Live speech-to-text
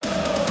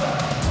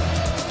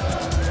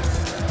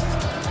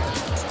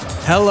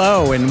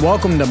Hello and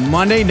welcome to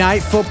Monday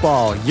Night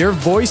Football, your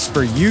voice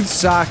for youth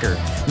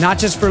soccer, not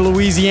just for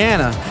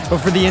Louisiana, but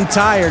for the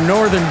entire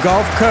northern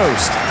Gulf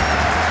Coast.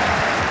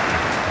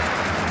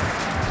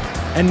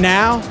 And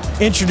now,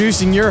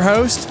 introducing your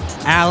host,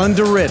 Alan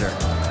DeRitter.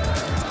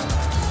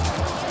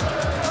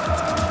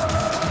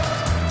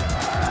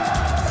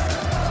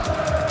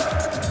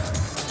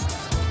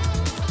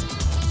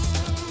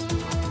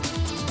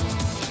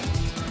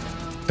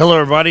 Hello,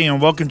 everybody,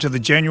 and welcome to the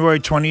January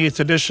 28th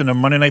edition of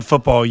Monday Night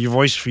Football, your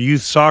voice for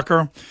youth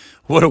soccer.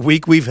 What a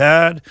week we've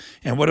had,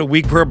 and what a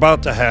week we're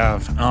about to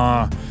have.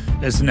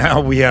 As now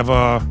we have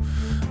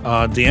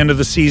the end of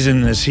the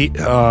season is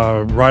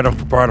right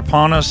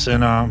upon us,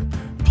 and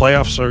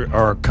playoffs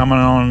are coming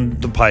on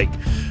the pike.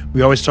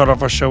 We always start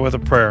off our show with a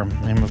prayer. In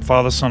the name of the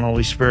Father, Son,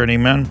 Holy Spirit,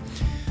 amen.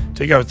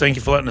 Dear God, thank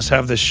you for letting us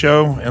have this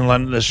show and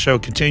letting this show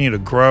continue to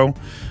grow.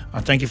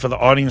 Thank you for the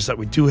audience that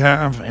we do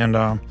have, and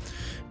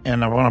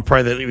I want to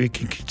pray that we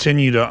can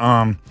continue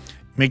to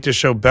make this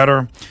show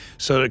better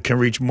so that it can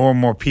reach more and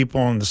more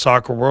people in the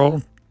soccer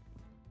world.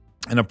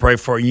 And I pray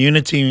for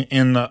unity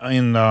in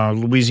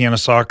Louisiana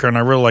soccer. And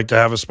I really like to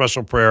have a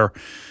special prayer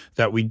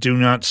that we do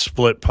not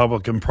split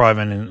public and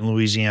private in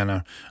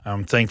Louisiana.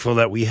 I'm thankful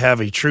that we have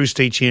a true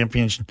state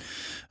championship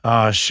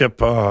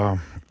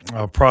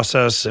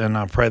process, and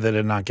I pray that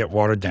it not get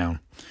watered down.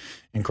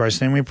 In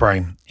Christ's name we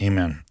pray.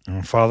 Amen.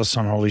 And Father,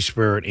 Son, Holy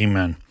Spirit.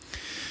 Amen.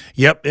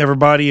 Yep,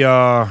 everybody, we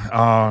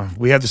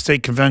had the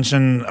state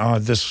convention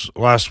this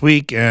last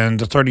week, and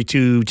the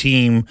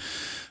 32-team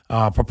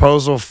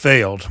proposal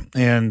failed.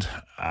 And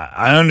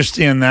I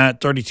understand that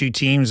 32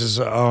 teams is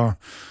going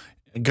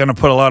to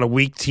put a lot of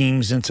weak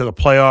teams into the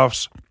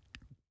playoffs,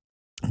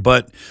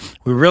 but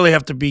we really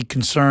have to be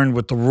concerned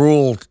with the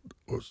rural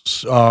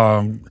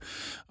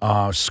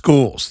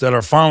schools that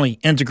are finally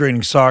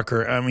integrating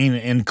soccer. I mean,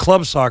 in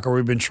club soccer,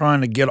 we've been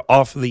trying to get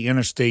off of the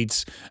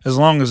interstates as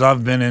long as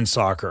I've been in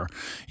soccer,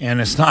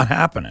 and it's not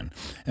happening.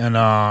 And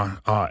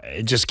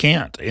it just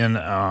can't. And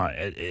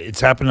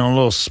it's happening in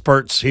little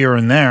spurts here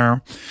and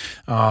there,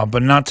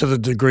 but not to the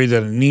degree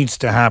that it needs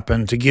to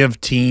happen to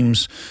give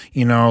teams,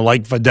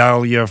 like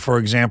Vidalia, for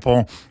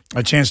example,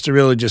 a chance to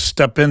really just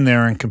step in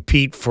there and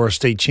compete for a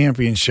state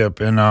championship.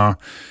 And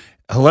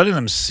letting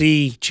them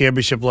see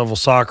championship level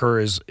soccer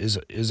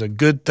is a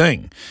good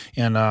thing.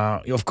 And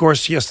of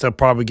course, yes, they'll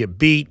probably get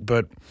beat,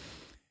 but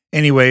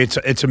anyway,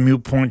 it's a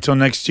moot point till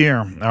next year.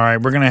 All right,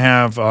 we're gonna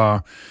have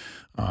a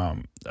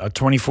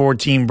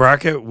 24-team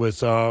bracket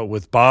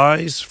with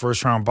buys,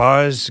 first round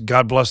buys.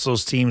 God bless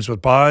those teams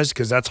with buys,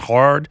 because that's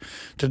hard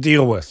to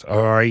deal with.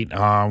 All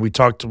right, we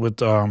talked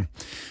with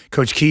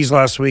Coach Keys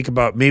last week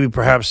about maybe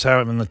perhaps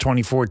having the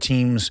 24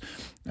 teams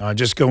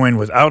just go in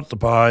without the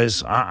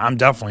buys. I'm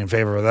definitely in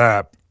favor of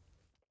that.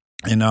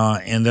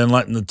 And then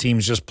letting the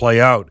teams just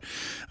play out.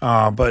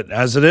 But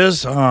as it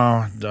is,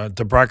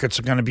 the brackets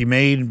are going to be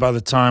made by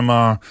the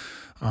time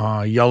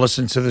y'all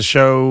listen to the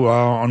show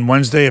on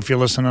Wednesday, if you're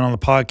listening on the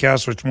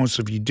podcast, which most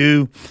of you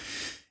do.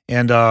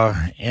 And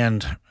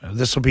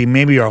this will be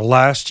maybe our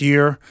last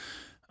year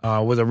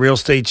with a real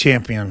state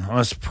champion.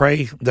 Let's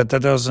pray that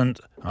doesn't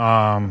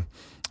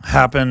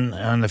happen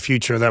in the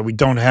future, that we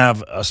don't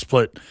have a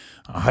split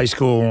high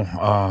school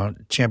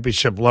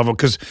championship level,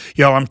 because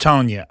y'all, I'm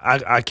telling you,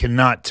 I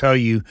cannot tell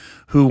you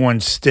who won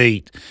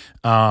state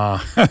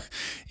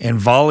in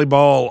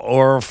volleyball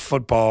or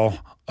football,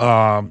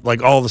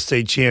 like all the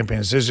state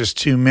champions. There's just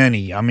too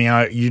many. I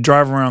mean, you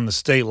drive around the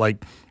state,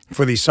 like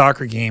for these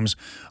soccer games,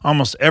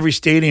 almost every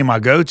stadium I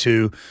go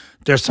to,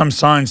 there's some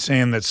sign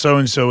saying that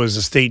so-and-so is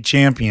a state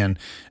champion.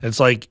 It's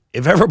like,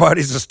 if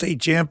everybody's a state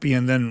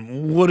champion,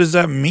 then what does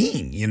that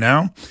mean,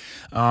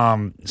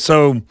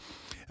 So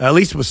at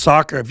least with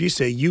soccer, if you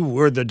say you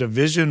were the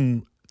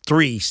Division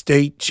III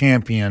state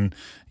champion,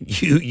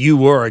 you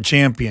were a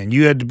champion.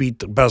 You had to beat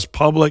the best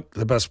public,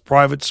 the best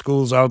private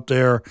schools out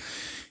there,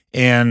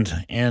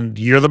 and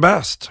you're the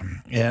best.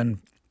 And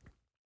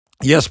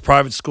yes,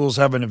 private schools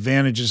have an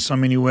advantage in so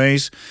many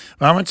ways,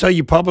 but I'm going to tell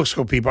you, public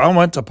school people, I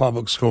went to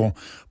public school.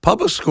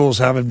 Public schools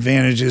have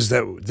advantages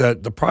that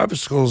the private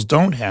schools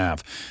don't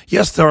have.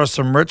 Yes, there are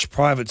some rich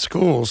private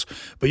schools,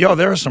 but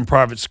there are some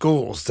private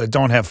schools that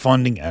don't have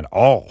funding at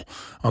all,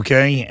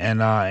 okay?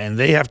 And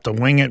they have to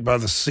wing it by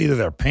the seat of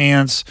their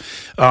pants.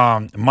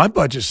 My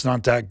budget's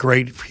not that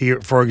great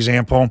here, for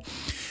example.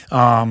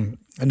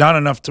 Not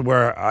enough to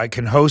where I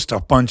can host a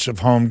bunch of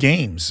home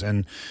games.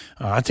 And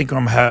I think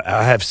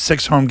I have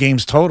 6 home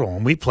games total,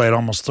 and we played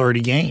almost 30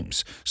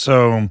 games.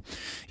 So,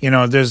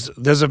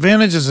 there's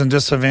advantages and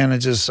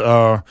disadvantages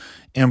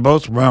in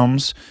both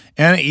realms,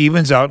 and it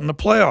evens out in the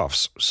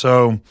playoffs.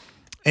 So,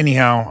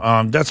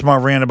 anyhow, that's my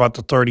rant about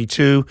the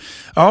 32.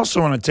 I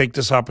also want to take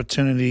this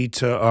opportunity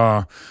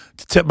to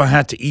tip my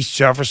hat to East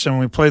Jefferson.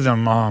 We played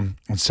them on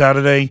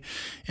Saturday,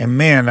 and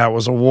man, that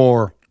was a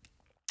war.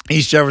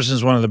 East Jefferson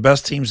is one of the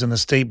best teams in the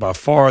state by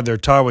far. Their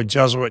tie with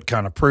Jesuit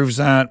kind of proves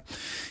that.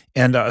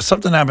 And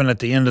something happened at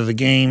the end of the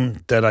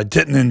game that I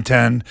didn't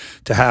intend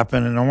to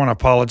happen, and I want to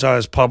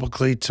apologize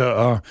publicly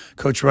to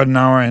Coach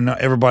Redenauer and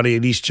everybody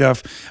at East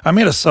Jeff. I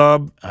made a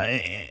sub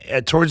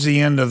towards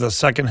the end of the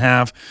second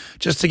half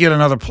just to get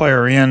another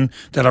player in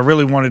that I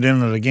really wanted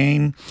into the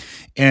game,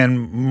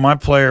 and my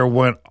player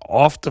went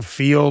off the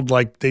field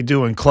like they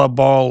do in club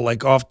ball,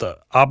 like off the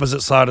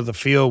opposite side of the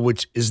field,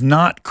 which is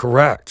not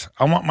correct.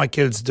 I want my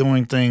kids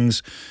doing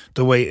things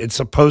the way it's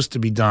supposed to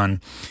be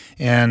done.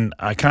 And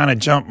I kind of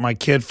jumped my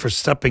kid for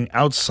stepping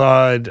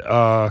outside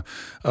of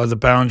the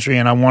boundary,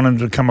 and I want him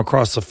to come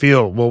across the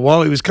field. Well,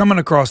 while he was coming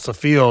across the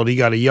field, he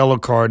got a yellow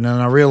card, and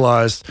then I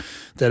realized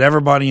that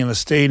everybody in the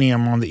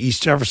stadium on the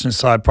East Jefferson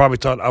side probably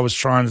thought I was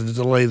trying to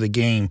delay the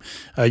game.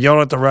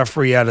 Yelled at the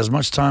referee, "Had as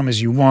much time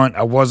as you want."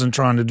 I wasn't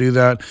trying to do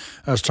that.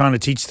 I was trying to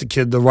teach the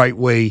kid the right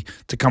way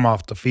to come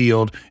off the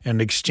field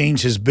and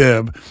exchange his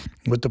bib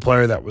with the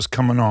player that was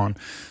coming on.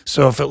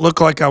 So if it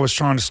looked like I was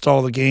trying to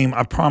stall the game,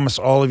 I promise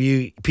all of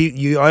you,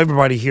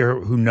 everybody here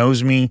who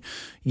knows me,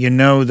 you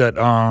know that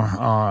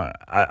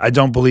I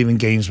don't believe in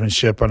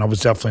gamesmanship, and I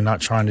was definitely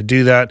not trying to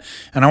do that.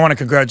 And I want to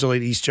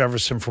congratulate East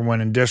Jefferson for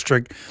winning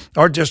district.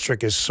 Our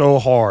district is so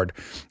hard,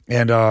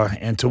 and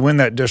to win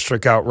that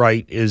district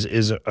outright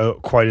is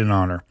quite an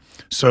honor.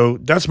 So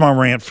that's my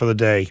rant for the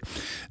day.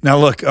 Now,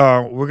 look,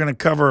 we're going to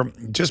cover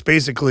just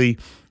basically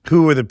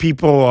who are the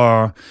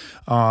people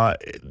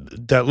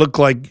that look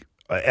like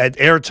at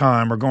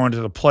airtime are going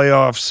to the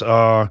playoffs.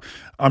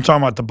 I'm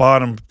talking about the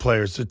bottom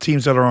players, the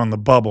teams that are on the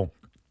bubble.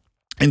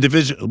 In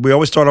division, we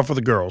always start off with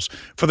the girls.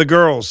 For the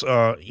girls,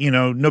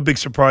 no big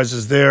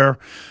surprises there.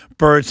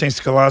 Bird, St.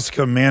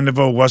 Scholastica,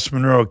 Mandeville, West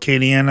Monroe,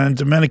 Acadiana, and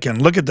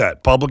Dominican. Look at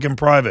that, public and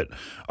private,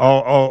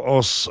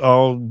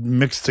 all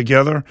mixed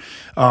together.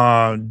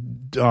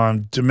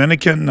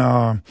 Dominican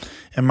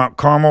and Mount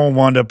Carmel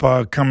wound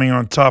up coming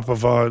on top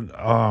of.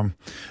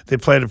 They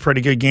played a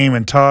pretty good game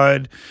and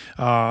tied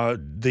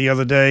the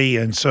other day,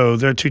 and so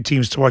they're two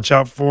teams to watch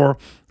out for.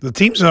 The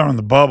teams that are on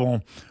the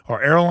bubble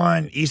are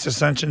Airline, East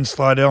Ascension,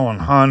 Slidell, and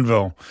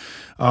Hahnville.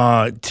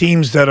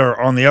 Teams that are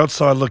on the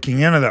outside looking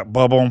into that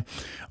bubble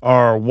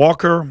are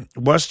Walker,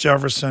 West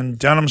Jefferson,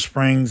 Denham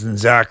Springs, and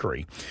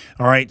Zachary.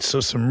 All right,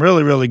 so some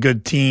really, really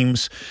good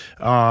teams,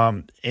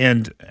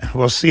 and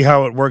we'll see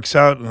how it works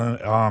out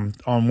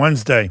on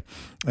Wednesday.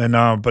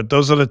 But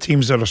those are the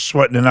teams that are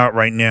sweating it out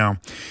right now.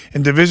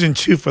 In Division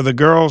II for the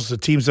girls, the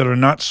teams that are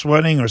not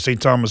sweating are St.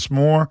 Thomas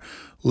More,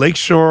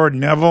 Lakeshore,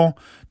 Neville,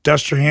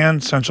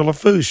 Destrehan, Central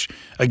Lafourche.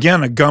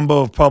 Again, a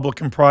gumbo of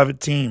public and private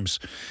teams.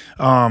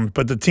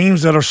 But the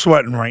teams that are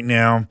sweating right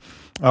now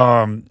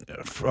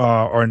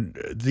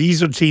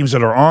these are teams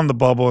that are on the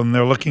bubble and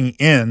they're looking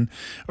in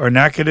are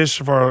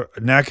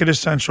Natchitoches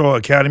Central,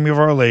 Academy of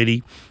Our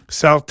Lady,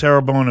 South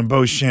Terrebonne, and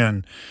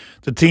Beauchene.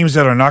 The teams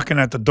that are knocking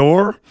at the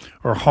door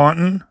are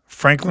Haunton,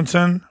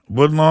 Franklinton,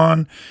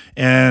 Woodlawn,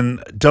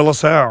 and De La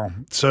Salle.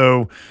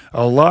 So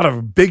a lot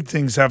of big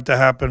things have to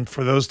happen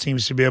for those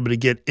teams to be able to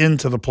get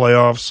into the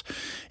playoffs,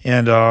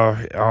 and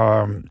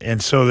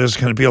so there's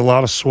going to be a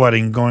lot of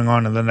sweating going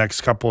on in the next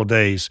couple of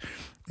days.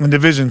 In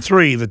Division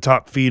III, the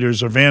top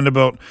feeders are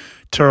Vanderbilt,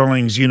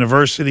 Turlings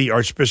University,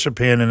 Archbishop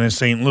Hannon, and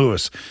St.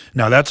 Louis.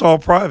 Now, that's all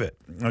private,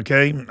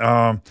 okay?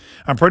 I'm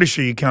pretty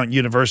sure you count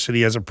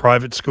University as a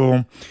private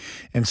school.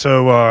 And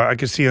so I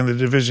can see on the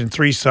Division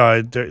III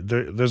side,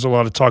 there's a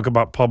lot of talk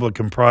about public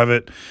and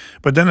private.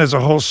 But then there's a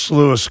whole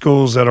slew of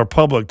schools that are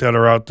public that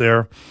are out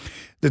there.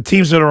 The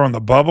teams that are on the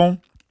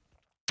bubble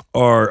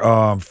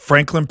are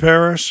Franklin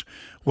Parish,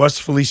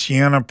 West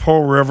Feliciana,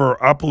 Pearl River,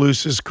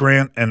 Opelousas,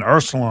 Grant, and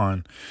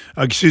Ursuline.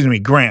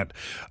 Grant.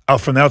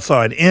 From the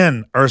outside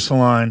in,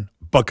 Ursuline,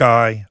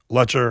 Buckeye,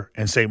 Letcher,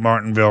 and St.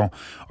 Martinville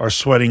are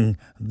sweating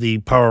the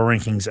power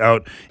rankings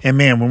out. And,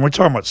 man, when we're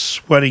talking about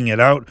sweating it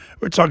out,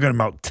 we're talking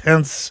about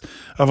tenths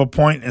of a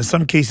point, in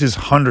some cases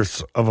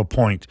hundredths of a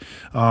point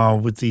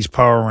with these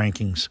power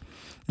rankings.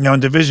 Now,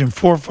 in Division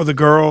IV for the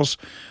girls,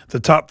 the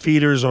top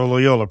feeders are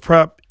Loyola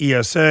Prep,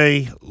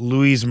 ESA,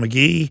 Louise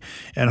McGee,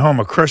 and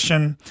Houma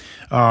Christian.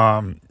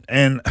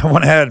 And I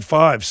want to add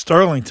 5,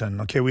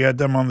 Sterlington. Okay, we had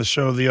them on the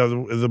show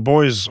the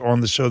boys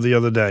on the show the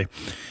other day.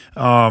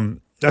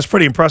 That's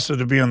pretty impressive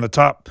to be on the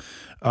top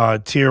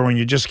tier when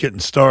you're just getting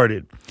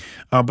started.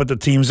 But the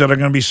teams that are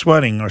going to be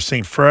sweating are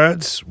St.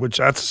 Fred's, which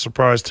that's a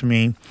surprise to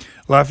me,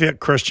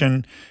 Lafayette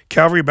Christian,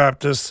 Calvary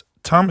Baptist,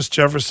 Thomas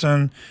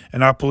Jefferson,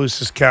 and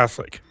Opelousas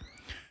Catholic.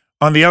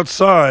 On the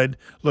outside,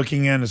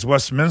 looking in is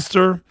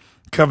Westminster,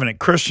 Covenant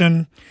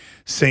Christian,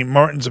 St.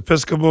 Martin's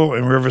Episcopal,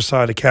 and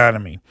Riverside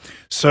Academy.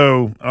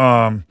 So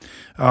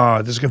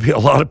there's going to be a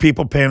lot of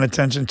people paying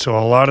attention to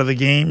a lot of the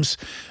games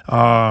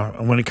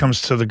when it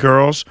comes to the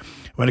girls.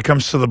 When it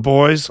comes to the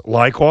boys,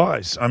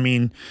 likewise. I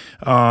mean,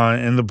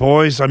 and the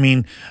boys, I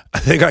mean,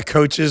 they got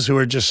coaches who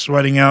are just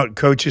sweating out,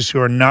 coaches who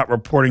are not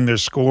reporting their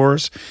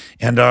scores.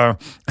 And I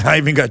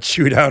even got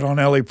chewed out on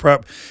LA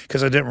Prep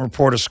because I didn't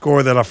report a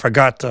score that I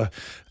forgot to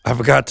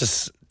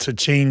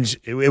change.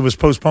 It was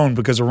postponed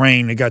because of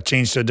rain. It got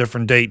changed to a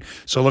different date.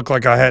 So it looked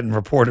like I hadn't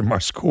reported my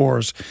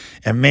scores.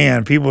 And,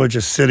 man, people are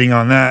just sitting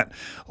on that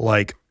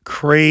like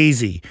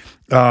crazy.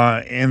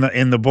 In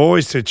the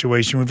boys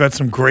situation, we've had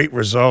some great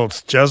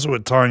results.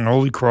 Jesuit tying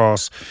Holy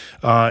Cross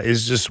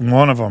is just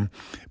one of them.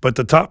 But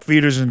the top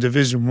feeders in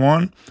Division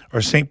One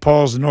are St.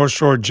 Paul's, North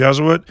Shore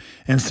Jesuit,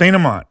 and St.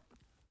 Amant.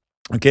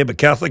 Okay, but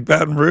Catholic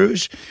Baton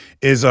Rouge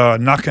is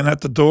knocking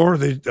at the door.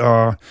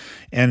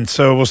 And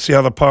so we'll see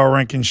how the power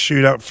rankings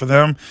shoot out for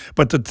them.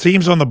 But the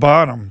teams on the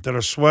bottom that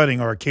are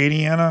sweating are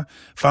Acadiana,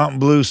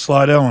 Fontainebleau,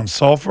 Slidell, and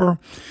Sulphur.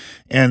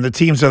 And the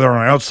teams that are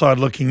on the outside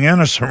looking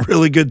in are some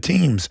really good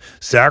teams.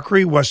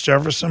 Zachary, West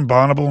Jefferson,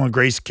 Bonneville, and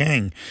Grace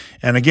King.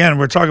 And again,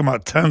 we're talking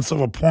about tenths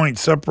of a point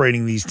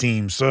separating these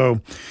teams.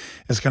 So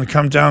it's going to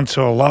come down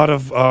to a lot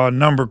of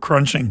number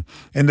crunching.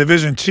 In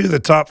Division II, the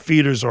top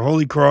feeders are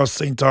Holy Cross,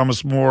 St.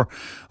 Thomas More,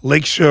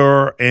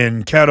 Lakeshore,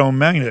 and Caddo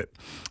Magnet.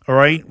 All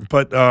right,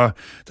 but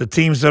the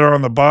teams that are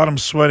on the bottom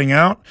sweating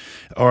out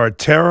are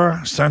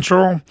Terra,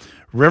 Central,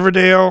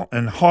 Riverdale,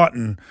 and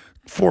Houghton.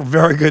 4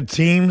 very good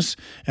teams,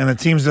 and the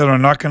teams that are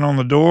knocking on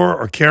the door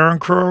are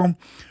Carencro,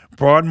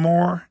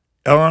 Broadmoor,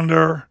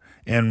 Ellender,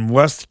 and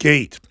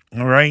Westgate.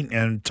 All right,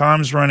 and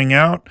time's running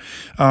out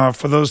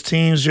for those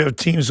teams. You have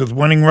teams with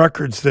winning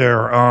records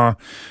there.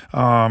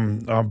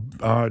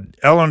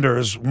 Ellender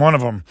is one of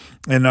them,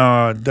 and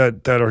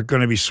that are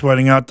going to be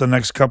sweating out the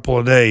next couple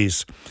of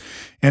days.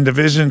 In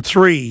Division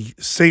III,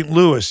 St.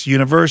 Louis,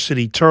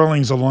 University,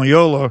 Turlings, and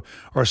Loyola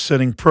are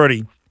sitting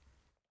pretty.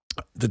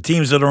 The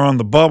teams that are on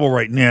the bubble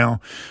right now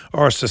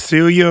are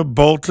Cecilia,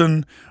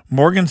 Bolton,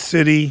 Morgan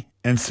City,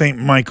 and St.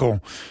 Michael.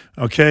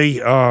 Okay,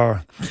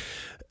 the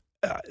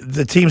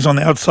teams on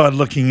the outside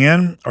looking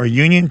in are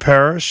Union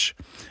Parish,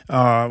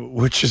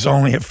 which is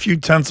only a few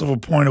tenths of a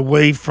point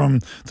away from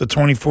the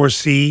 24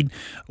 seed,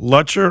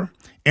 Lutcher,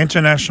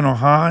 International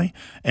High,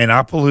 and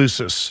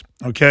Opelousas.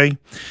 Okay,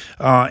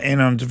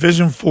 and on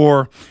Division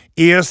IV,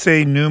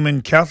 ESA,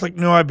 Newman, Catholic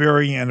New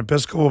Iberia, and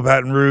Episcopal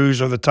Baton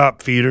Rouge are the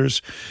top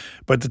feeders.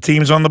 But the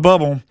teams on the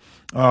bubble,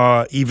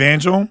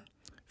 Evangel,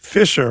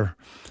 Fisher,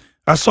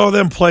 I saw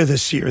them play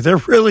this year. They're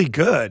really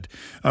good.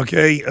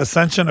 Okay,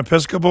 Ascension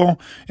Episcopal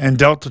and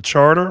Delta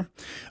Charter.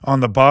 On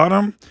the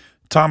bottom,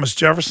 Thomas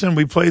Jefferson,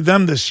 we played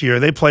them this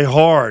year. They play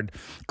hard.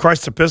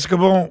 Christ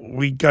Episcopal,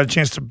 we got a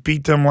chance to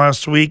beat them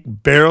last week,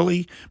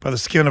 barely, by the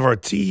skin of our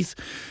teeth.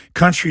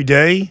 Country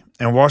Day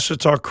and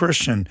Washita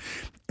Christian.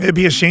 It'd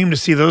be a shame to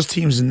see those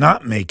teams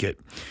not make it.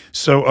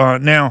 So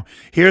now,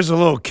 here's a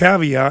little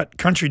caveat.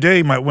 Country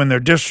Day might win their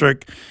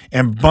district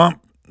and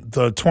bump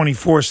the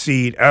 24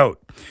 seed out.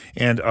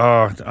 And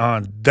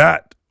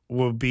that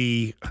will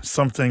be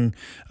something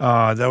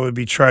that would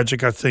be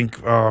tragic, I think,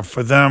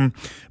 for them.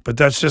 But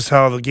that's just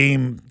how the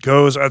game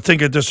goes. I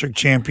think a district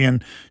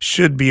champion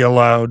should be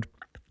allowed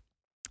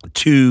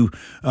to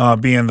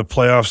be in the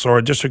playoffs, or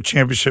a district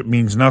championship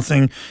means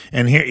nothing.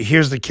 And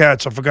here's the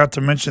catch. I forgot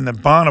to mention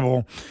that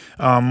Bonneville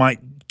might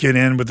get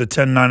in with a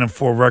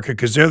 10-9-4 record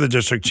because they're the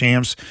district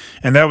champs,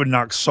 and that would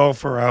knock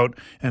Sulphur out.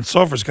 And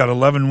Sulphur's got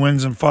 11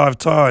 wins and 5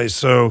 ties.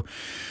 So,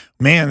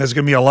 man, there's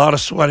going to be a lot of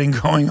sweating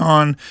going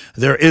on.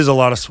 There is a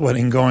lot of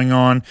sweating going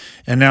on.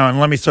 And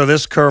let me throw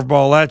this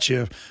curveball at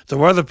you. The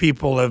weather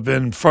people have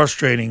been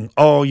frustrating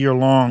all year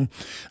long.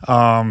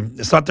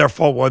 It's not their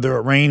fault whether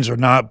it rains or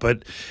not,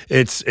 but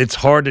it's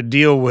hard to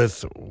deal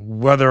with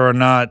whether or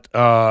not,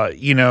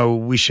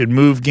 we should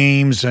move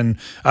games. And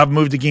I've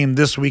moved a game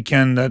this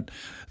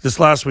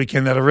last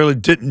weekend that I really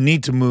didn't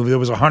need to move. There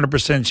was a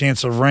 100%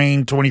 chance of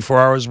rain 24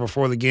 hours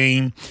before the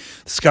game.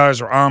 The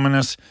skies were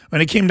ominous.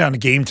 When it came down to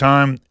game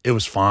time, it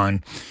was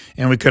fine,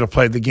 and we could have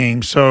played the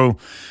game. So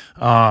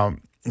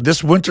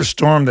this winter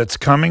storm that's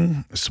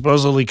coming,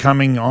 supposedly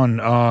coming on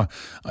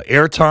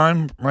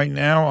airtime right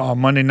now,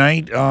 Monday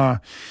night,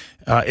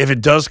 if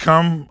it does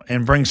come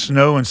and bring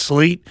snow and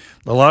sleet,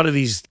 a lot of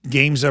these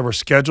games that were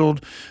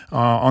scheduled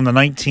on the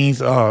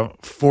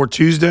 19th for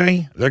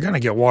Tuesday, they're going to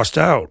get washed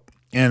out.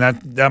 And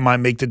that might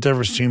make the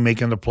difference between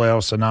making the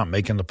playoffs and not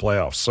making the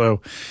playoffs.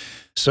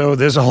 So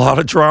there's a lot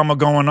of drama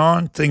going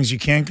on, things you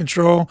can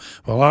control,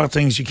 but a lot of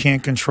things you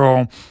can't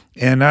control.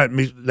 And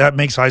that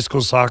makes high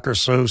school soccer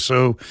so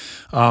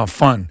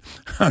fun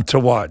to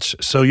watch.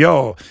 So,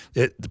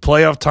 the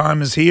playoff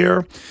time is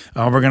here.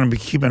 We're going to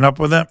be keeping up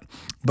with it.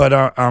 But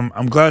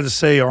I'm glad to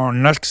say our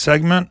next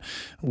segment,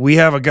 we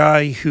have a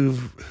guy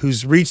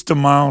who's reached a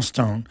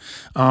milestone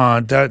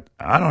that,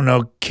 I don't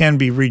know, can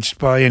be reached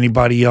by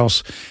anybody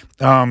else.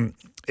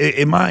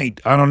 It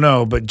might, I don't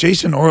know, but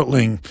Jason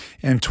Ortling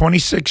in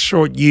 26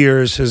 short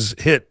years has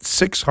hit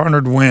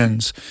 600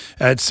 wins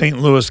at St.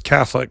 Louis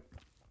Catholic.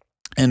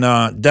 And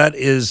that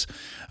is,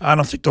 I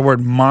don't think the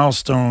word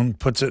milestone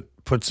puts it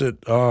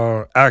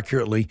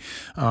accurately.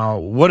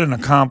 What an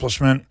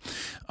accomplishment.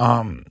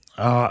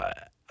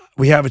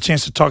 We have a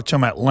chance to talk to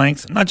him at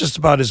length, not just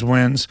about his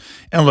wins.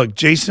 And look,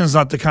 Jason's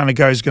not the kind of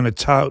guy who's going to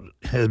tout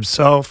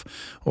himself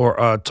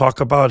or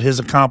talk about his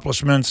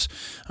accomplishments.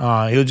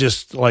 He'll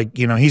just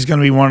he's going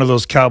to be one of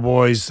those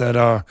cowboys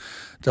that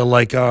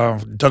like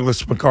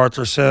Douglas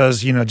MacArthur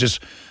says, just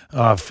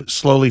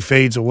slowly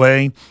fades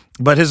away.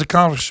 but his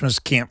accomplishments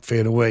can't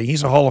fade away.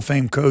 He's a Hall of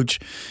Fame coach,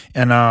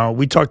 and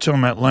we talked to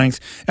him at length.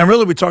 And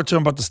really, we talked to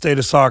him about the state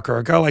of soccer.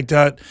 A guy like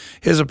that,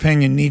 his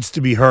opinion needs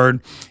to be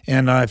heard.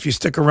 And if you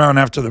stick around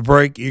after the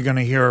break, you're going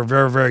to hear a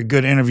very, very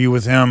good interview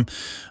with him.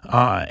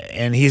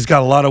 And he's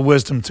got a lot of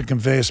wisdom to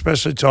convey,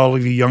 especially to all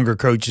of you younger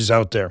coaches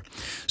out there.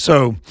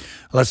 So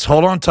let's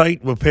hold on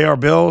tight. We'll pay our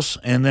bills.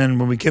 And then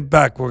when we get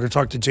back, we're going to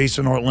talk to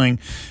Jason Ortling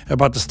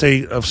about the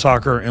state of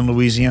soccer in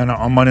Louisiana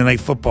on Monday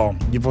Night Football,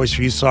 your voice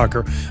for youth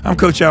soccer. I'm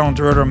Coach Alan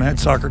DeRitter. I'm head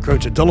soccer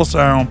coach at De La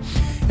Salle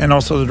and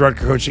also the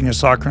director of coaching at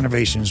Soccer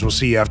Innovations. We'll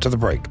see you after the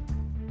break.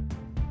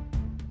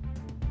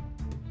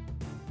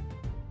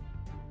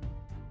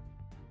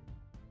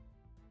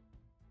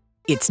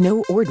 It's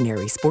no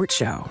ordinary sports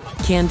show.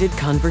 Candid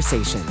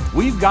conversation.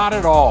 We've got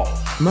it all.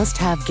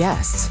 Must-have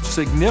guests.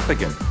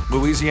 Significant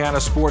Louisiana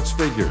sports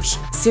figures.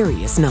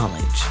 Serious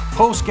knowledge.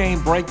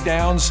 Post-game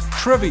breakdowns,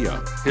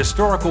 trivia,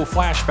 historical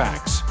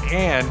flashbacks,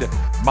 and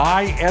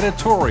my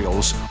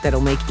editorials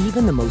That'll make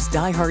even the most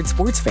diehard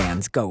sports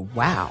fans go,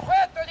 wow.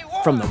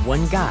 From the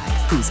one guy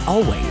who's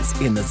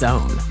always in the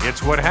zone.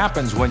 It's what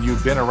happens when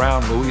you've been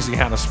around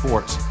Louisiana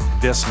sports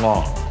this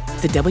long.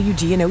 The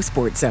WGNO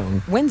Sports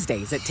Zone,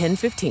 Wednesdays at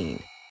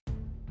 10:15.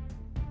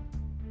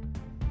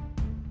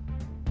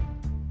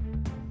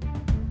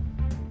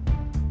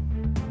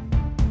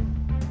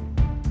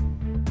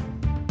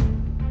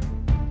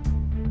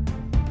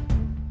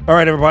 All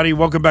right, everybody,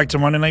 welcome back to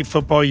Monday Night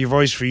Football, your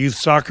voice for youth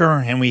soccer.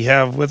 And we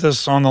have with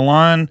us on the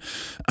line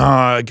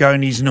a guy who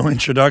needs no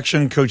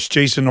introduction, Coach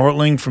Jason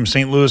Ortling from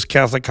St. Louis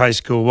Catholic High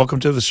School. Welcome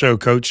to the show,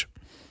 Coach.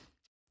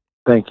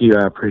 Thank you.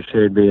 I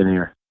appreciate being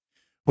here.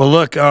 Well,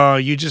 look,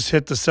 you just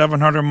hit the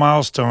 700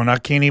 milestone. I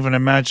can't even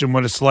imagine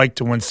what it's like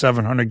to win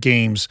 700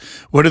 games.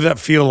 What did that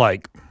feel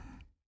like?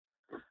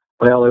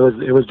 Well,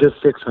 it was just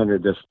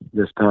 600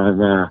 this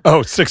time.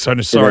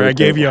 600. Sorry, I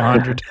gave you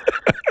 100.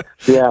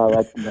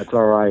 Yeah, that's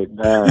all right.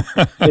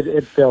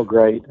 It felt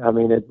great. I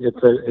mean,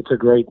 it's a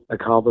great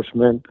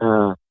accomplishment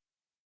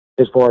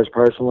as far as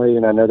personally,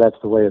 and I know that's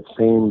the way it's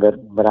seen,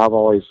 but I've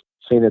always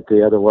seen it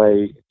the other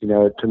way. You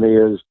know, to me,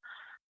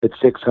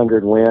 it's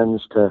 600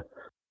 wins to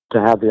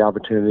have the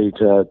opportunity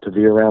to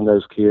be around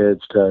those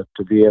kids, to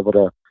be able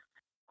to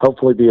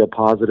hopefully be a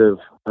positive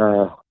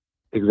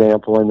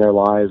example in their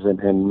lives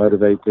and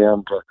motivate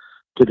them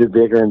to do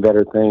bigger and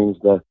better things.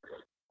 The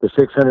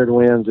 600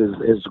 wins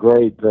is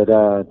great, but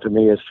to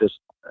me, it's just,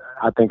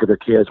 I think of the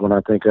kids when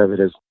I think of it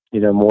as,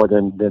 more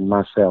than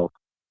myself.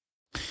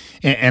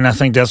 And I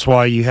think that's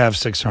why you have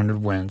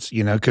 600 wins,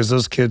 because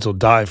those kids will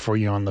die for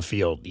you on the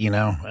field.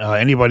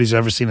 Anybody's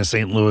ever seen a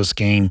St. Louis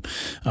game,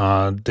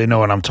 they know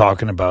what I'm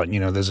talking about.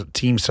 There's a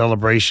team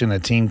celebration, a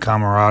team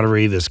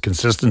camaraderie, there's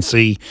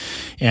consistency.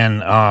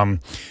 And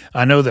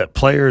I know that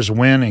players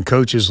win and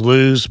coaches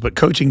lose, but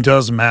coaching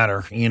does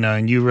matter,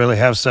 and you really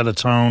have set a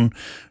tone.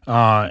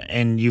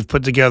 And you've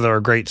put together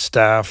a great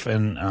staff,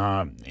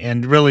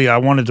 and really, I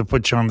wanted to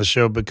put you on the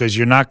show because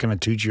you're not going to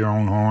toot your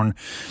own horn,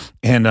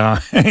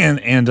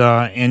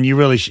 and you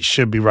really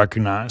should be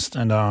recognized.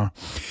 And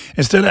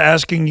instead of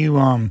asking you,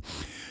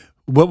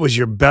 what was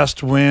your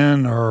best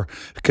win, or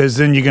because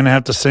then you're going to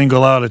have to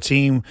single out a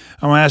team,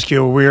 I'm going to ask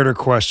you a weirder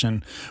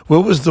question.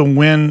 What was the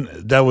win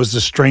that was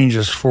the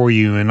strangest for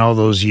you in all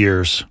those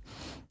years?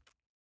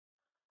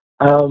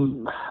 I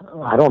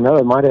don't know.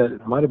 It might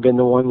have been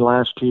the one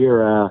last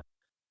year. I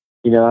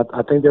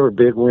think there were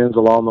big wins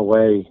along the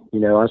way.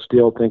 I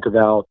still think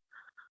about,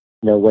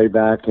 way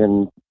back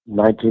in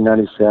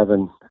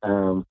 1997,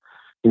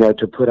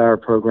 to put our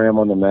program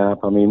on the map.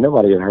 I mean,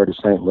 nobody had heard of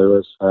St.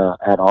 Louis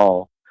at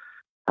all.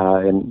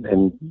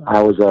 And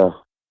I was a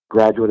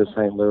graduate of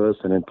St. Louis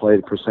and had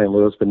played for St.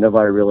 Louis, but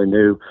nobody really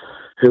knew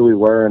who we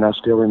were. And I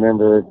still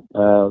remember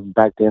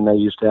back then they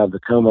used to have the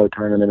Como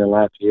tournament in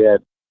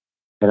Lafayette.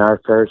 And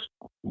our first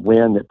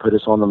win that put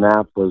us on the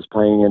map was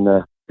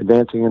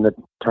advancing in the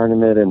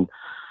tournament and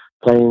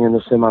playing in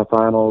the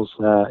semifinals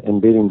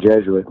and beating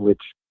Jesuit,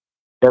 which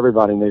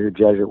everybody knew who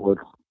Jesuit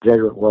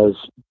was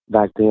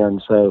back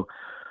then. So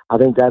I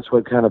think that's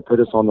what kind of put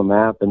us on the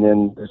map. And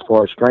then as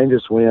far as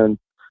strangest win,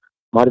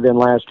 might have been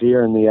last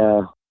year in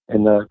the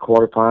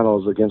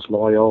quarterfinals against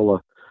Loyola,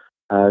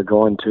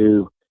 going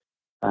to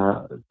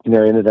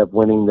ended up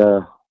winning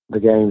the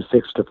game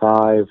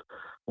 6-5.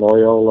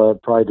 Loyola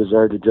probably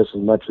deserved it just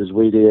as much as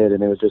we did,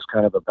 and it was just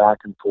kind of a back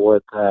and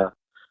forth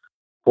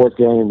fourth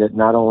game that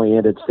not only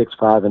ended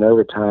 6-5 in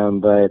overtime,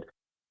 but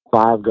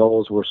 5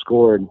 goals were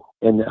scored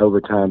in the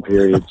overtime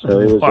period. So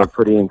it was a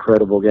pretty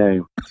incredible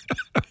game.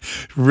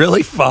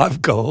 Really,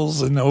 5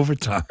 goals in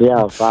overtime?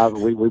 Yeah, 5.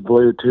 We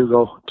blew two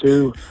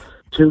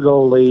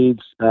goal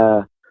leads.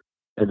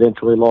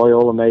 Eventually,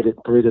 Loyola made it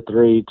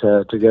 3-3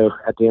 to go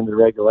at the end of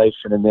the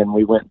regulation, and then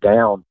we went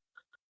down.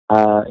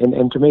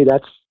 And to me,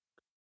 that's,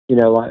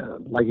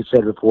 like you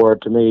said before,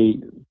 to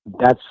me,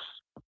 that's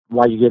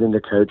why you get into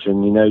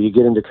coaching. You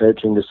get into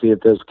coaching to see if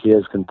those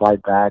kids can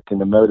fight back and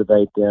to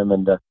motivate them,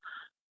 and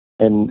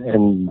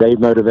they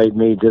motivate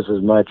me just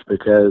as much,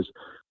 because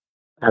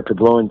after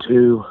blowing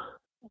two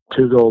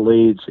goal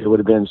leads, it would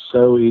have been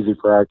so easy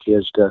for our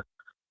kids to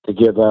to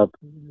give up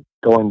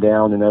going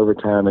down in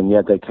overtime, and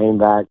yet they came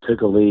back,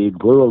 took a lead,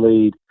 blew a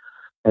lead,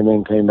 and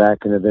then came back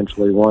and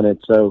eventually won it.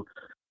 So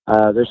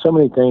there's so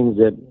many things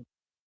that,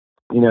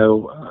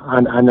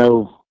 I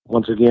know,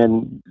 once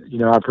again,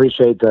 I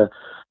appreciate the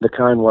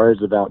kind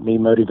words about me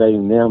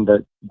motivating them,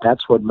 but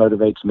that's what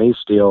motivates me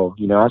still.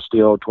 I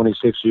still,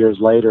 26 years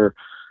later,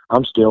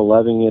 I'm still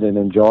loving it and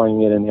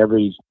enjoying it, and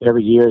every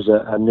year is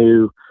a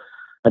new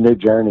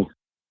journey.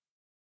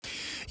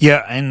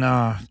 Yeah, and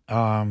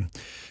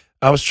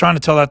I was trying to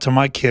tell that to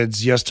my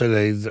kids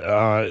yesterday,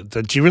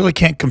 that you really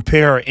can't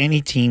compare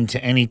any team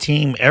to any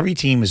team. Every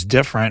team is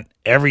different.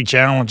 Every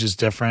challenge is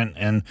different,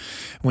 and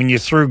when you're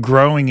through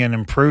growing and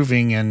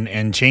improving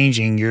and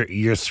changing,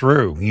 you're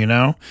through.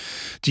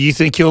 Do you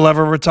think you'll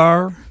ever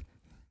retire?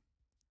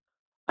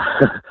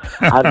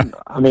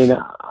 I mean,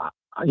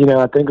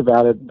 I think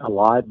about it a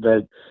lot,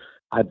 but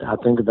I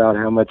think about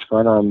how much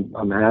fun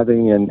I'm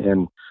having,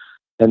 and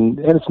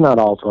it's not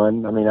all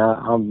fun. I mean,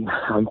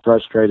 I'm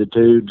frustrated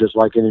too, just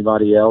like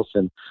anybody else,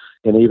 and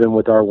even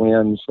with our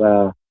wins,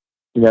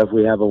 if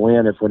we have a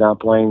win, if we're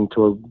not playing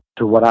to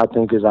what I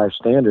think is our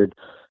standard,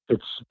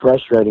 it's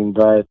frustrating.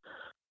 But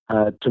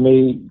to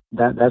me,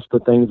 that's the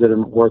things that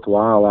are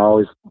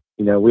worthwhile.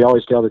 We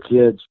always tell the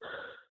kids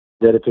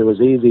that if it was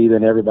easy,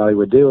 then everybody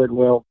would do it.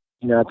 Well,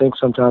 I think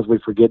sometimes we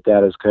forget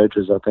that as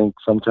coaches. I think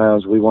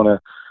sometimes we want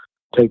to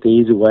take the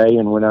easy way,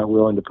 and we're not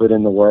willing to put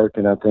in the work.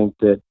 And I think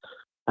that,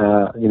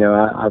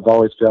 I've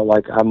always felt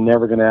like I'm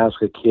never going to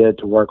ask a kid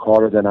to work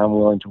harder than I'm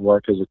willing to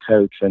work as a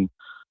coach. And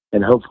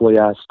hopefully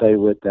I stay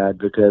with that,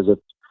 because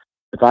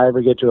if I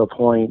ever get to a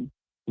point,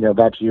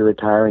 back to your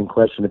retiring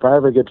question, if I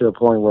ever get to a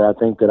point where I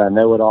think that I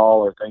know it all,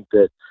 or think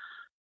that,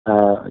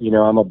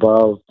 I'm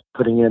above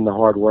putting in the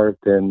hard work,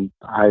 then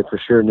I for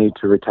sure need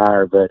to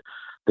retire. But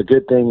the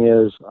good thing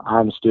is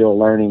I'm still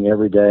learning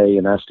every day,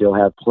 and I still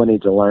have plenty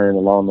to learn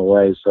along the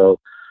way. So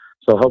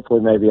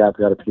hopefully maybe I've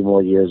got a few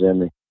more years in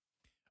me.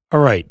 All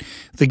right.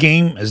 The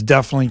game has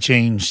definitely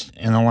changed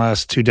in the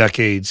last 2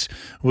 decades.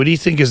 What do you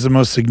think is the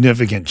most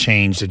significant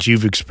change that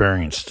you've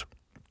experienced?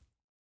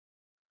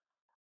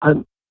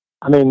 I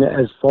mean,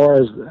 as far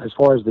as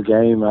the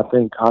game, I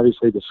think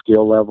obviously the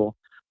skill level,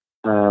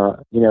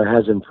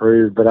 has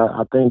improved. But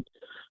I think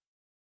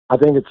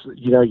it's,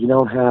 you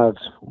don't have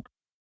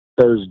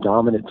those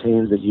dominant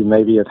teams that you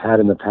maybe have had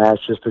in the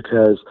past, just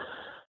because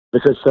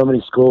so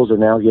many schools are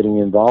now getting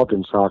involved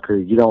in soccer.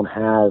 You don't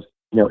have,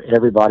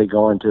 everybody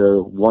going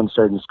to one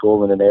certain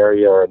school in an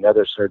area or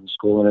another certain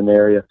school in an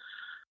area.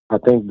 I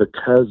think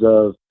because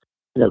of,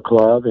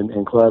 club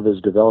and club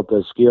has developed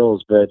those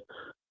skills, but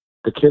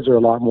the kids are a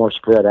lot more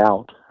spread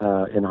out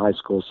in high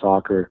school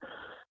soccer.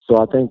 So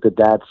I think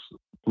that's,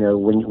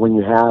 when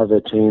you have a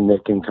team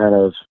that can kind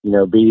of,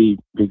 be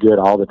good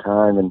all the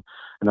time and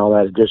all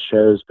that, it just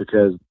shows,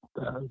 because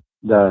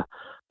the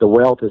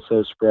wealth is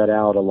so spread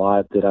out a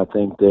lot, that I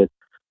think that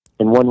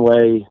in one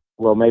way,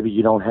 well, maybe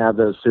you don't have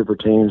those super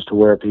teams to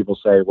where people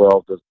say,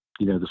 well, the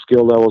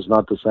skill level is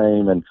not the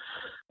same and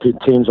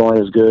teams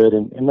aren't as good.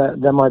 And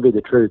that might be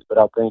the truth, but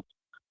I think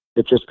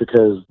it's just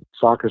because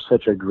soccer is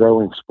such a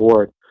growing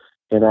sport.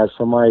 And as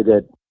somebody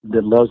that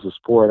loves the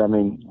sport, I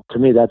mean, to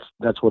me,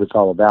 that's what it's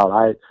all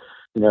about.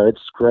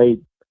 It's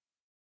great.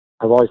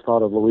 I've always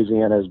thought of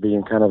Louisiana as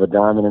being kind of a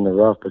diamond in the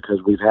rough, because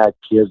we've had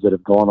kids that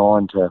have gone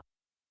on to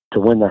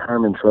win the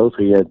Herman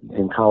Trophy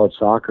in college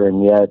soccer,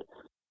 and yet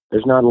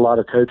there's not a lot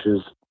of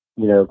coaches,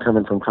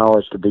 coming from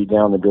college to beat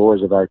down the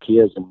doors of our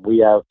kids. And we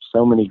have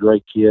so many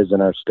great kids in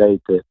our state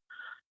that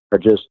are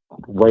just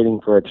waiting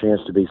for a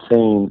chance to be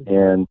seen.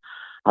 And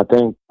I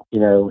think,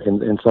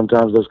 and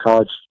sometimes those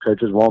college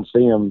coaches won't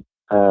see them,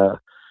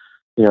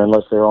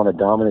 unless they're on a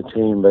dominant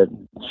team, but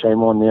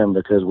shame on them,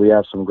 because we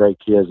have some great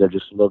kids. They're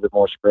just a little bit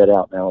more spread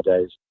out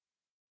nowadays.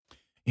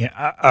 Yeah,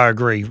 I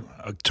agree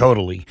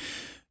totally.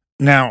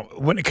 Now,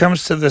 when it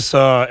comes to this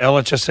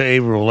LHSAA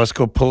rule, let's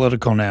go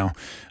political now.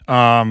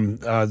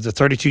 The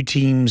 32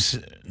 teams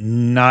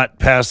not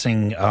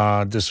passing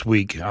this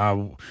week.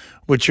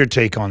 What's your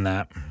take on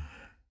that?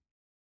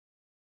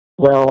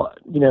 Well,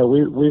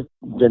 we've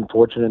been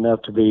fortunate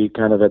enough to be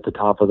kind of at the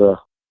top of the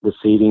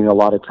seating a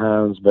lot of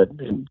times, but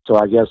so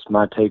I guess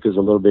my take is a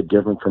little bit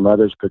different from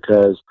others,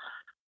 because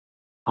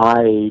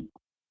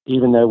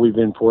even though we've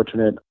been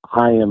fortunate,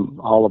 I am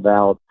all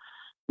about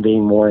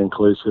being more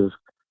inclusive.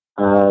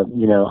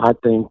 I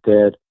think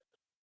that,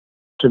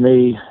 to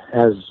me,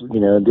 as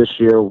this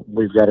year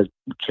we've got a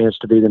chance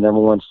to be the number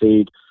 1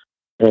 seed,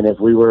 and if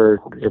we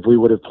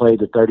would have played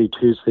the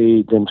 32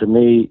 seed, then to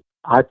me,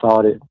 I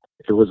thought it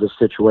was a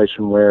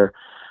situation where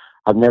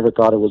I've never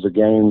thought it was a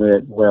game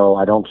that, well,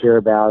 I don't care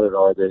about it,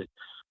 or that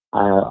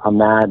I'm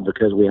mad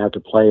because we have to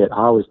play it.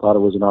 I always thought it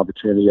was an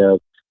opportunity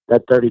of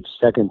that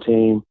 32nd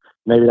team.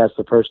 Maybe that's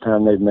the first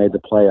time they've made the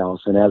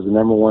playoffs, and as the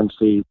number 1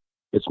 seed,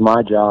 it's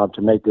my job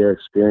to make their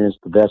experience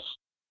the best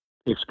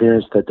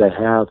experience that they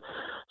have.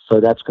 So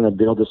that's going to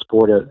build the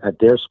sport at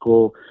their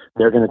school.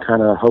 They're going to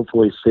kind of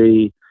hopefully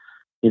see,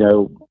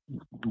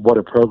 what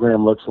a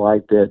program looks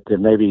like that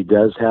maybe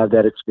does have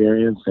that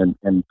experience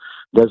and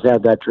does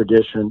have that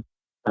tradition.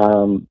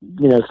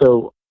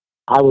 So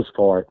I was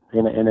for it,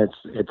 and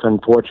it's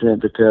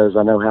unfortunate because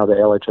I know how the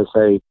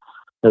LHSA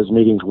those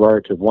meetings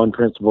work. If one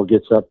principal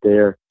gets up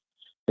there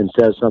and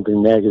says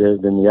something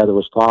negative, then the other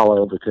was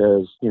follow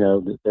because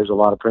there's a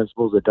lot of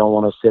principals that don't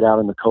want to sit out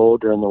in the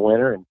cold during the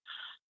winter,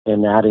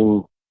 and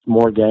adding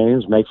more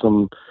games makes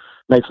them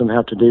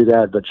have to do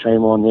that. But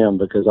shame on them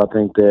because I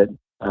think that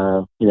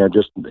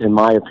just in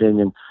my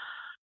opinion,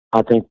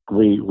 I think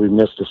we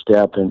missed a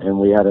step and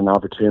we had an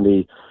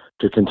opportunity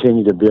to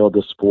continue to build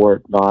the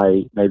sport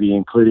by maybe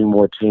including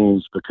more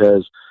teams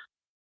because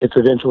it's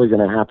eventually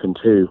going to happen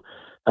too.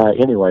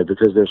 Anyway,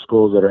 because there's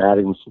schools that are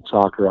adding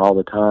soccer all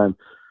the time,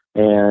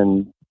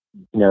 and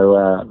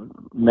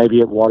maybe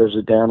it waters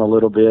it down a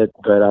little bit,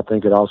 but I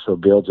think it also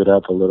builds it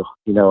up a little,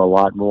 a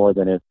lot more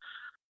than it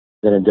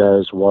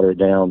does water it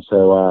down.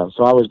 So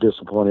I was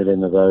disappointed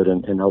in the vote,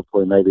 and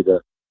hopefully maybe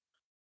the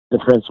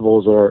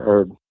principals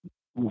are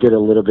get a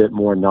little bit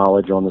more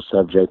knowledge on the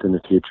subject in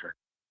the future.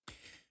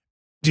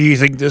 Do you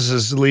think this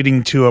is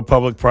leading to a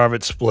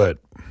public-private split?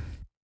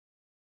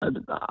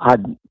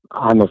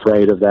 I'm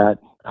afraid of that.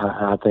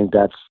 I think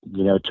that's,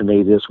 to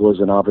me, this was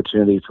an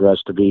opportunity for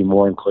us to be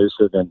more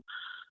inclusive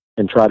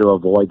and try to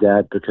avoid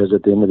that because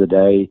at the end of the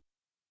day,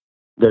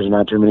 there's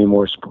not too many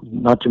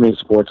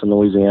sports in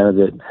Louisiana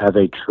that have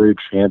a true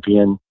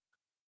champion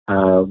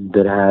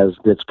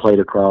that's played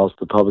across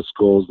the public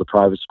schools, the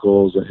private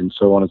schools, and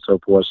so on and so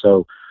forth.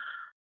 So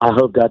I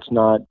hope that's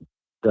not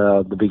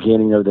the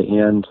beginning of the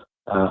end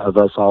of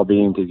us all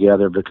being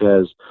together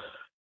because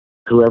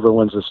whoever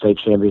wins the state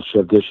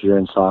championship this year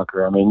in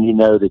soccer, I mean,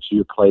 that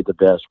you played the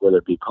best, whether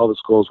it be public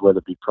schools, whether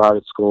it be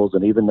private schools.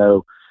 And even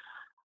though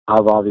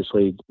I've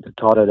obviously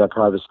taught at a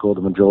private school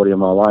the majority of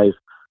my life,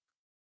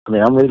 I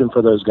mean, I'm rooting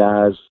for those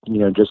guys,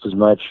 just as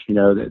much,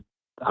 that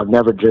I've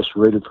never just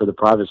rooted for the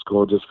private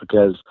school just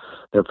because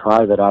they're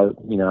private. I've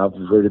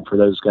rooted for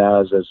those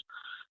guys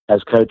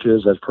as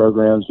coaches, as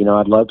programs.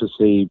 I'd love to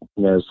see,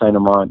 St.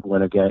 Amant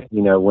win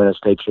a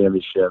state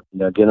championship.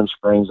 Denham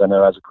Springs, I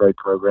know, has a great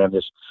program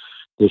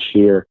this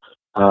year.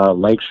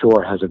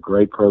 Lakeshore has a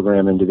great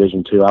program in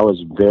Division II. I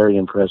was very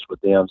impressed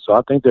with them. So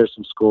I think there's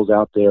some schools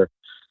out there,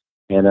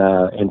 and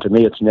to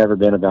me, it's never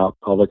been about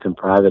public and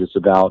private. It's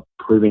about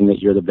proving that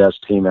you're the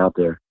best team out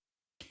there.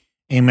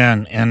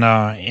 Amen.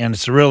 And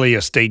it's really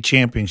a state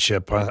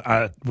championship.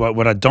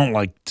 What I don't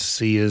like to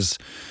see is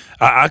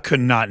I could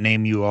not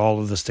name you all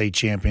of the state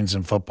champions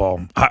in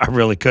football. I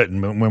really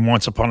couldn't. When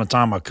once upon a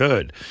time I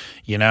could,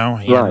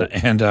 Right.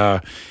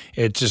 and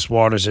it just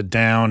waters it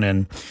down.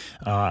 And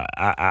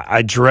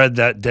I dread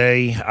that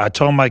day. I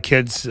told my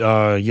kids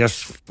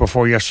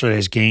before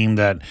yesterday's game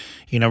that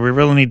we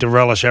really need to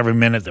relish every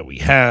minute that we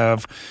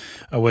have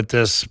with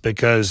this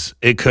because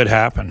it could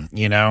happen,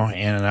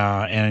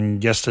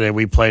 and yesterday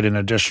we played in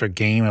a district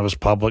game. It was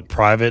public,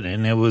 private,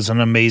 and it was an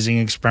amazing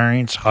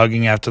experience,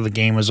 hugging after the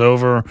game was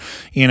over,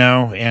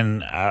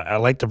 and I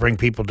like to bring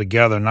people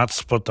together, not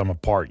split them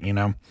apart,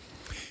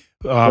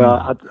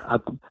 Well,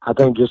 I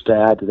think just to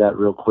add to that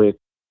real quick,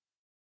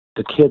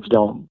 the kids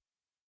don't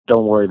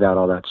worry about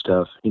all that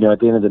stuff. At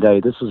the end of the day,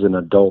 this is an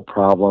adult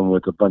problem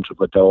with a bunch of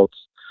adults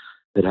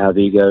that have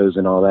egos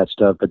and all that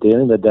stuff. But at the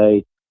end of the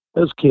day,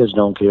 those kids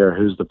don't care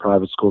who's the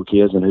private school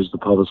kids and who's the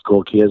public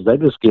school kids. They're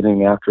just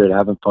getting after it,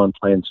 having fun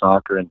playing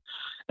soccer, and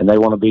they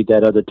want to beat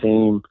that other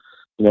team,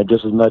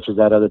 just as much as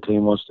that other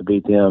team wants to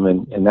beat them.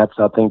 And that's,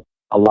 I think,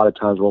 a lot of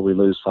times what we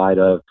lose sight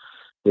of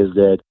is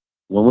that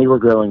when we were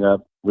growing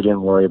up, we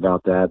didn't worry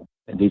about that.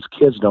 And these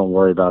kids don't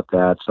worry about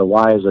that. So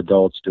why, as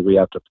adults, do we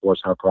have to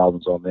force our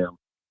problems on them?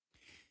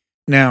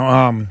 Now,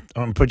 I'm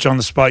going to put you on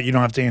the spot. You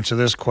don't have to answer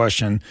this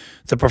question.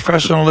 The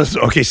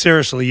professionalism, okay,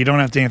 seriously, you don't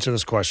have to answer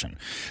this question.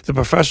 The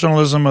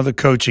professionalism of the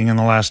coaching in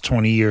the last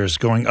 20 years,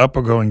 going up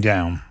or going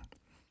down?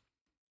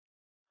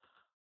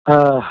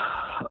 I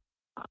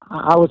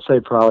would say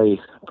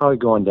probably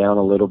going down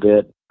a little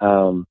bit,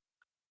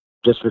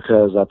 just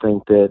because I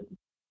think that,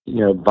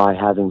 by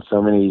having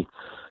so many,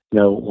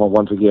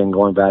 once again,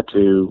 going back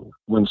to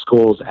when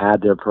schools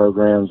add their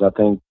programs, I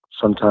think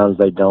sometimes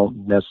they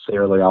don't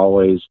necessarily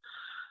always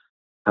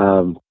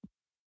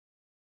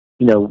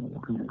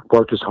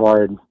work as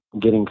hard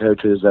getting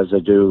coaches as they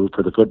do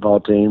for the football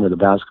team or the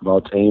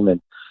basketball team.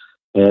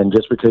 And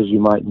just because you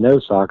might know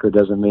soccer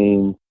doesn't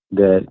mean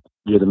that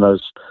you're the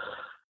most,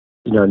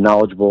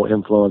 knowledgeable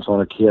influence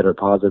on a kid or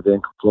positive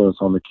influence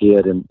on the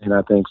kid. And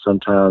I think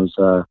sometimes,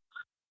 that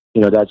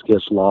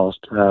gets lost.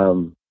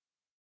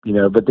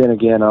 But then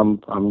again,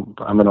 I'm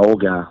an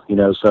old guy,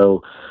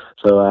 so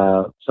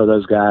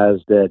those guys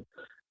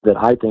that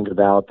I think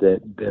about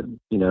that, and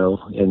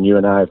you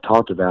and I have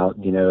talked about,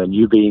 and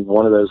you being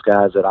one of those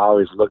guys that I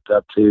always looked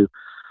up to,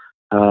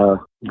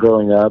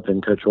 growing up,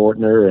 and Coach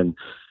Ortner and,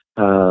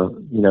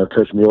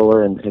 Coach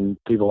Mueller and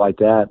people like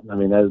that. I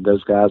mean,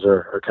 those guys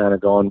are kind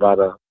of going by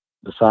the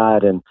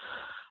side, and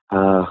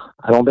I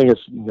don't think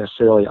it's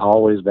necessarily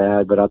always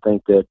bad, but I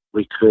think that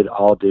we could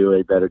all do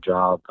a better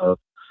job of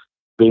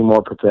being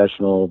more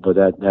professional, but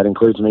that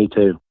includes me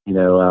too.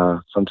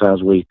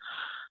 Sometimes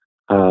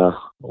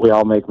we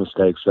all make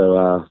mistakes.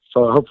 So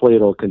hopefully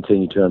it'll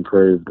continue to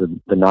improve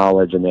the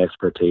knowledge and the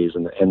expertise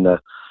and the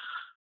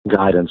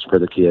guidance for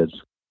the kids.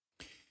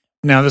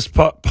 Now, this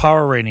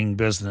power rating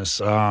business,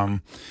 a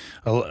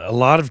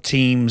lot of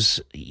teams,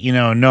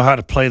 know how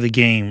to play the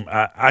game.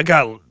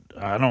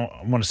 I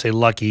don't want to say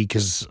lucky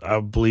because I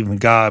believe in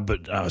God,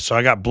 but so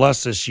I got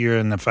blessed this year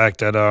in the fact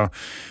that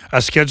I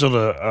scheduled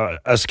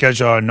a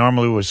schedule I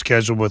normally would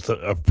schedule with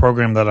a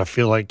program that I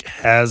feel like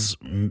has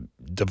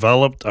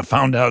developed. I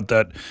found out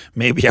that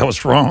maybe I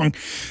was wrong,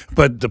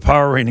 but the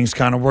power rankings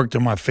kind of worked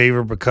in my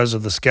favor because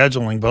of the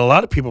scheduling. But a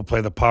lot of people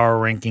play the power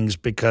rankings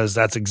because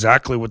that's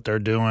exactly what they're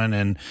doing,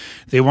 and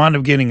they wind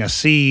up getting a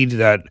seed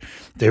that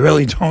they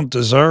really don't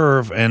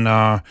deserve, and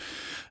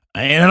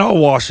it all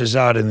washes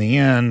out in the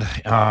end.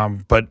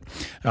 But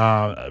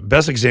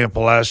best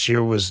example last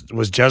year was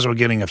Jesuit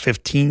getting a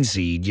 15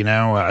 seed.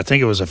 I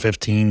think it was a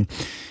 15.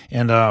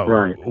 And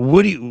Right.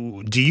 what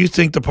do you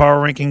think the power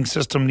ranking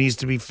system needs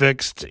to be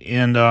fixed?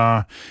 And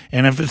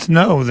if it's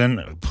no,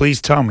 then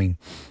please tell me.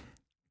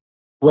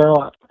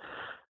 Well,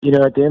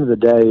 at the end of the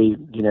day,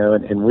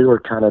 and we were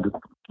kind of,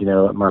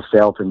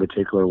 myself in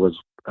particular was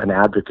an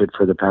advocate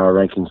for the power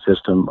ranking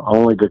system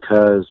only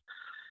because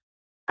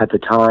at the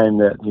time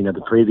that,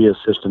 the previous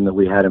system that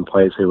we had in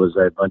place, it was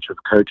a bunch of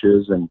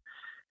coaches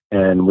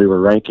and we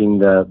were ranking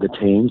the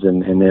teams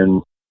and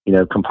then,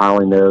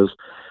 compiling those.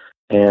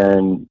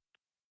 And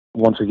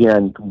once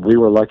again, we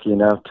were lucky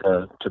enough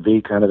to be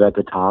kind of at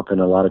the top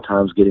and a lot of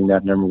times getting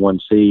that number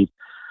one seed.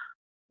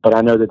 But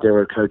I know that there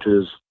were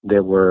coaches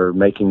that were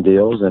making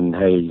deals and,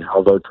 hey,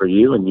 I'll vote for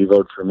you and you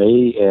vote for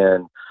me,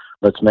 and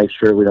let's make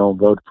sure we don't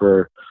vote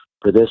for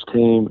this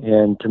team.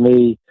 And to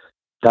me,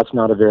 that's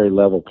not a very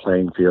level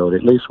playing field,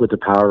 at least with the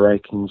power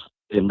rankings.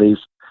 At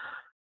least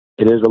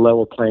it is a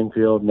level playing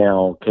field.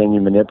 Now, can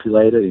you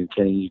manipulate it, and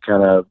can you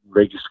kind of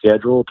rig your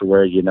schedule to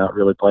where you're not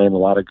really playing a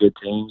lot of good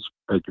teams,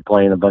 but you're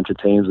playing a bunch of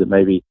teams that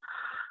maybe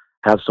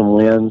have some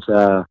wins?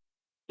 But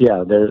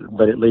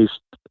at least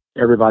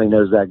everybody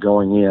knows that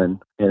going in,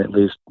 and at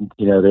least,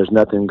 there's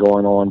nothing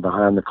going on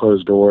behind the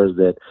closed doors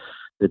that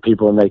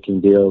people are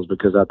making deals,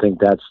 because I think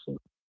that's,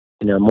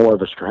 more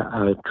of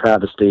a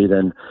travesty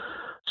than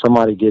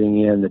somebody getting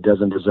in that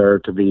doesn't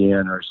deserve to be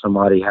in, or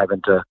somebody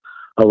having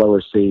a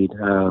lower seed.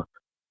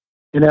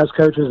 And as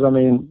coaches,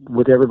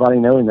 with everybody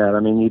knowing that,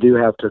 you do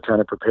have to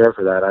kind of prepare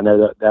for that. I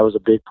know that was a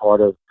big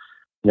part of,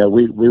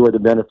 we were the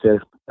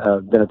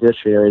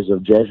beneficiaries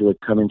of Jesuit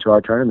coming to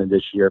our tournament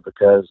this year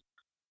because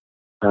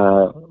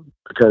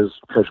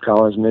Coach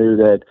Collins knew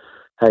that,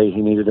 hey,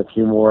 he needed a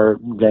few more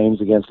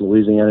games against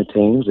Louisiana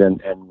teams,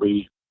 and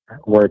we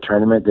were a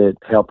tournament that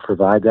helped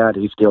provide that.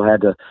 He still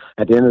had to,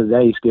 at the end of the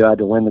day, he still had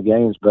to win the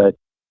games, but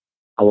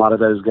a lot of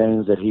those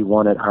games that he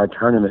won at our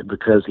tournament,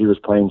 because he was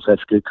playing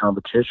such good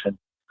competition,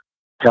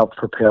 helped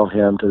propel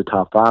him to the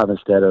top 5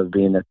 instead of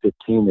being at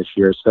 15 this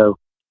year. So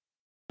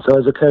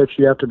as a coach,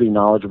 you have to be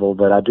knowledgeable,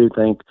 but I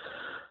think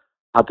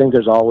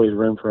there's always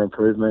room for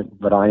improvement,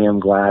 but I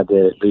am glad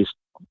that at least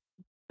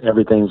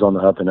everything's on the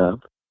up and up.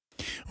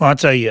 Well, I'll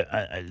tell you,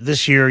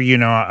 this year,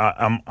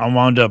 I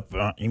wound up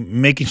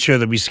making sure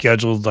that we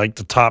scheduled like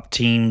the top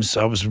teams.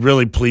 I was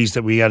really pleased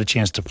that we got a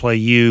chance to play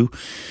you,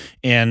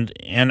 and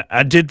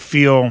I did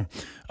feel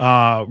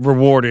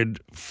rewarded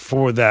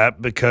for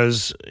that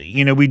because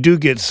we do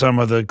get some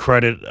of the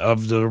credit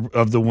of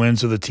the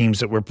wins of the teams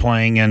that we're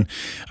playing, and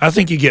I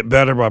think you get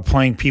better by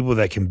playing people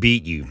that can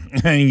beat you.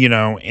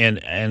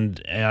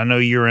 And I know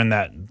you're in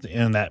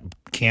that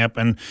camp,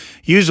 and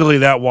usually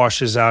that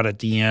washes out at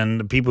the end.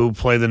 The people who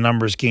play the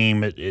numbers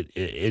game,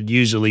 it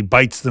usually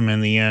bites them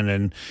in the end.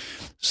 And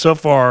so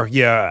far,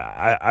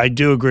 yeah, I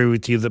do agree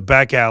with you. The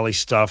back alley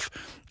stuff,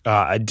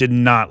 I did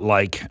not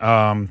like.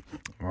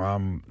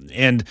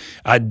 And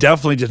I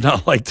definitely did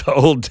not like the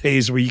old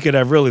days where you could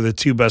have really the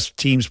two best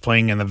teams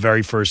playing in the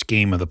very first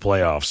game of the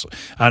playoffs.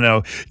 I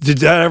know. Did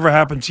that ever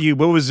happen to you?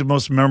 What was the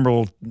most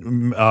memorable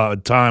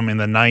time in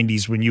the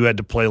 90s when you had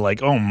to play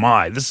like, oh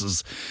my, this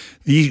is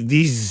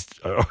these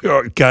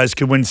guys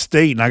could win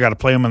state and I got to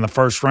play them in the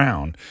first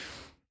round?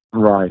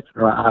 Right.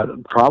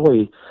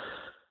 Probably.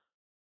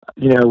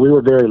 We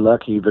were very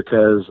lucky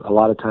because a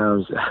lot of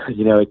times,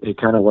 it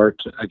kind of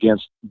worked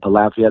against the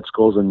Lafayette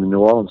schools and the New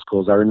Orleans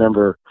schools. I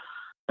remember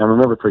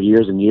for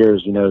years and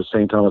years,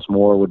 St. Thomas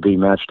More would be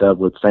matched up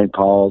with St.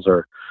 Paul's,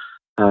 or,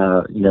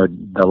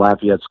 the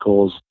Lafayette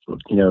schools,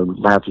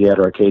 Lafayette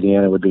or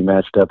Acadiana would be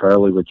matched up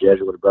early with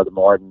Jesuit or Brother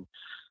Martin.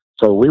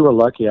 So we were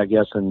lucky, I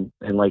guess, in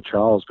Lake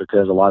Charles,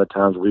 because a lot of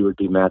times we would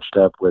be matched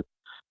up with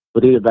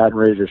either Baton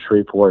Rouge or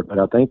Shreveport. But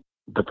I think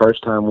the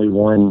first time we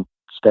won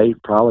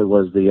state probably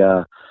was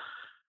the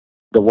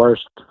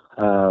worst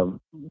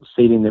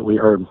seeding that we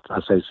heard. I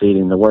say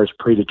seeding, the worst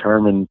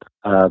predetermined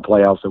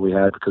playoffs that we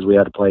had, because we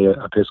had to play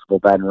Episcopal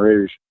Baton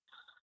Rouge.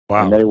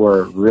 Wow. And they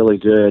were really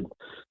good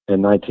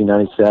in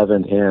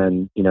 1997.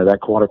 And, that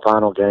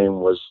quarterfinal game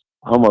was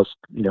almost,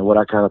 what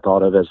I kind of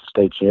thought of as a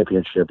state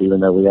championship, even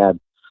though we had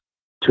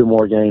 2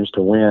 more games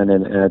to win.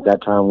 And at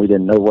that time, we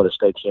didn't know what a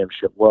state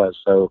championship was.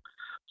 So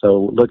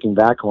looking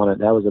back on it,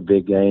 that was a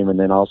big game. And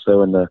then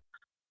also in the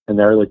in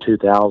the early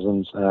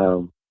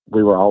 2000s,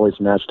 we were always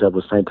matched up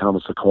with St.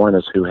 Thomas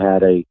Aquinas, who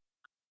had a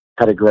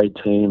great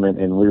team,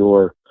 and we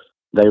were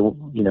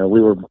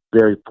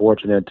very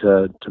fortunate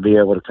to be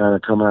able to kind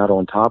of come out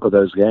on top of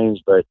those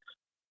games. But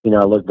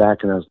I look back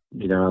and I was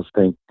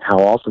thinking how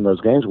awesome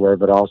those games were,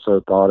 but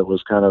also thought it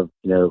was kind of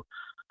a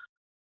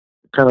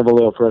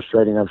little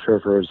frustrating, I'm sure,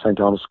 for St.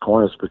 Thomas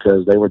Aquinas,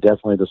 because they were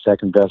definitely the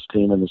second best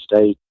team in the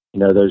state,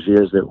 those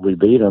years that we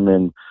beat them.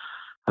 And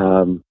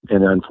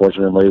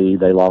unfortunately,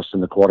 they lost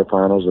in the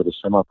quarterfinals or the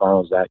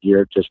semifinals that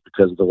year just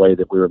because of the way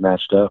that we were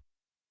matched up.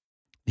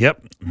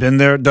 Yep, been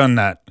there, done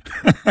that.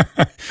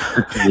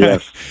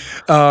 Yes.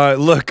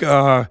 Look,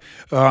 a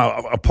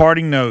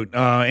parting note,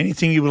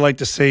 anything you would like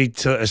to say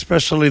to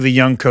especially the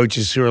young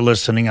coaches who are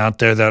listening out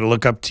there that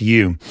look up to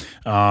you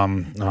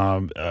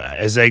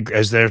as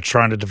they're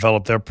trying to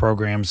develop their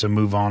programs and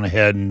move on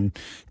ahead and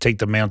take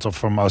the mantle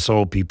from us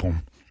old people?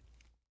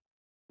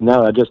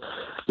 No, I just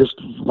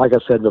like I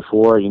said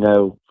before, as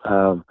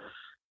a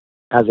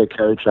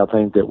coach, I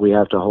think that we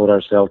have to hold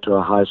ourselves to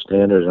a high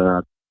standard,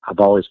 and I've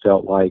always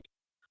felt like,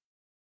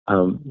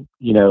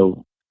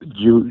 you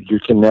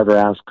can never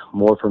ask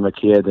more from a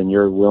kid than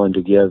you're willing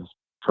to give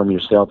from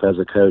yourself as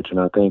a coach. And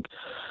I think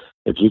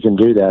if you can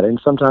do that, and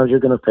sometimes you're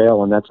going to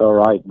fail, and that's all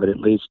right, but at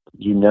least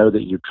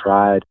that you've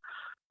tried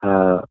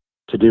to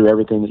do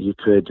everything that you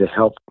could to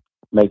help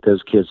make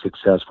those kids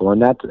successful.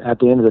 And that, at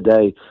the end of the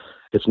day,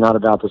 it's not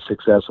about the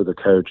success of the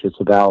coach. It's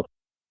about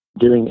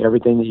doing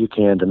everything that you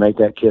can to make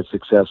that kid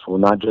successful,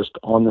 not just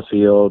on the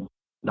field,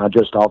 not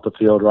just off the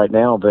field right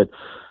now, but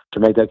to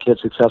make that kid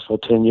successful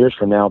 10 years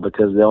from now,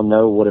 because they'll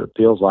know what it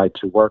feels like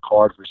to work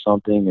hard for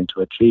something and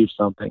to achieve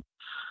something.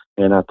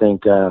 And I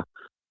think that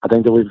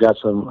we've got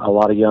a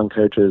lot of young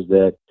coaches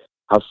that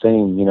I've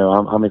seen.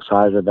 I'm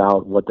excited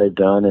about what they've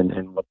done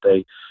and what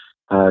they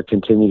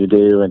continue to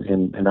do,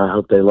 and I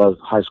hope they love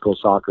high school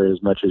soccer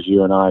as much as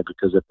you and I,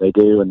 because if they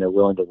do and they're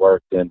willing to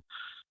work, then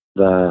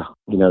the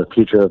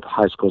future of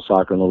high school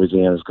soccer in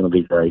Louisiana is going to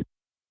be great.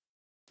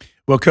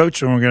 Well,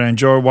 Coach, we're going to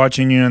enjoy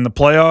watching you in the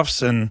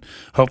playoffs, and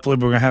hopefully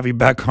we're going to have you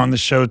back on the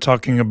show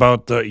talking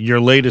about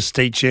your latest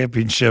state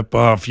championship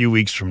a few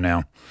weeks from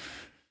now.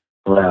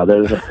 Well,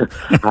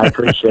 I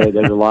appreciate it.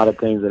 There's a lot of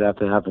things that have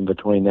to happen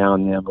between now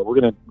and then, but we're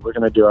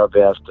gonna do our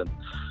best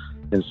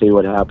and see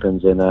what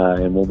happens, and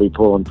we'll be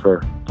pulling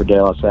for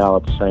De La Salle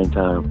at the same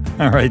time.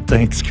 All right,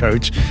 thanks,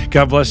 Coach.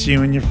 God bless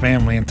you and your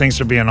family, and thanks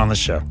for being on the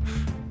show.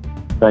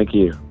 Thank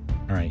you.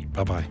 All right,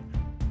 bye-bye.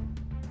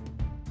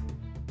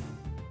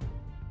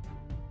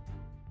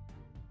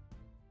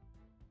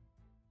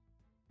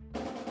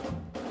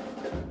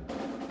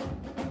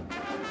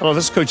 Hello,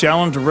 this is Coach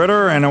Alan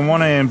DeRitter, and I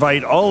want to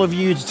invite all of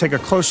you to take a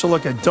closer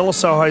look at De La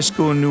Salle High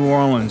School in New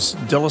Orleans.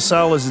 De La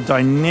Salle is a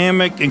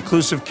dynamic,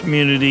 inclusive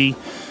community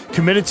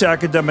committed to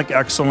academic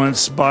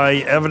excellence by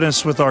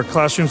evidence with our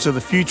classrooms of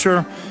the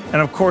future, and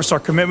of course, our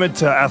commitment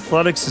to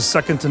athletics is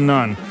second to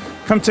none.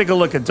 Come take a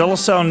look at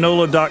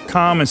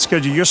delasallenola.com and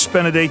schedule your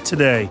spend-a-day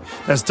today.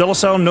 That's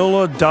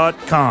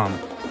delasallenola.com.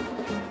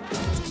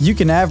 You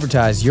can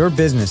advertise your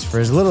business for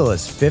as little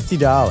as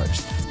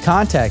 $50.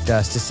 Contact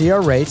us to see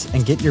our rates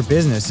and get your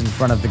business in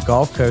front of the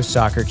Gulf Coast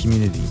soccer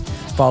community.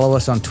 Follow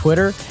us on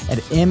Twitter at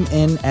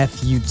MNFUTBOL,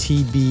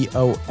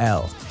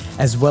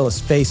 as well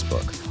as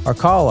Facebook, or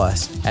call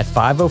us at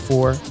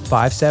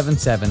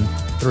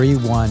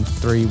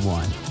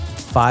 504-577-3131.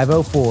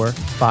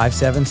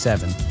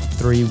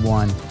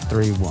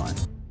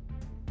 504-577-3131.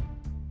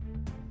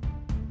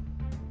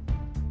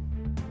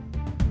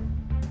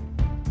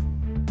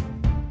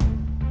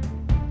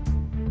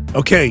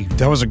 Okay,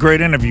 that was a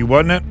great interview,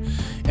 wasn't it?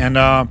 And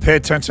pay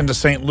attention to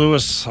St.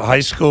 Louis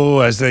High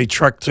School as they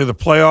trek through the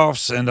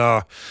playoffs. And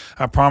I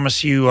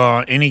promise you,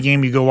 any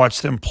game you go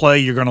watch them play,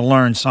 you're going to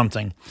learn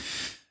something.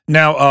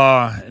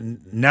 Now,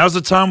 now's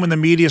the time when the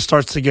media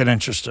starts to get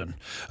interested,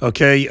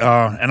 okay?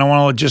 And I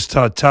want to just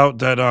tout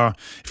that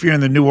if you're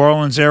in the New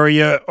Orleans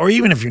area, or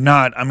even if you're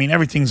not, I mean,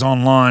 everything's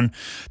online.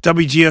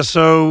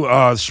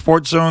 WGSO,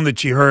 Sports Zone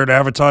that you heard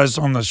advertised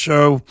on the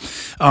show,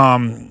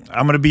 I'm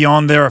going to be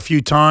on there a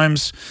few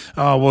times.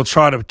 We'll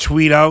try to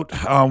tweet out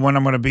when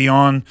I'm going to be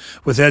on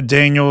with Ed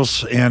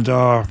Daniels. And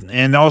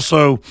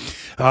also,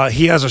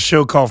 he has a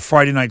show called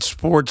Friday Night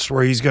Sports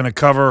where he's going to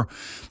cover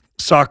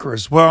soccer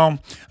as well.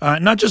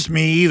 Not just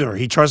me either.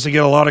 He tries to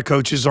get a lot of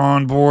coaches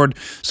on board,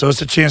 so it's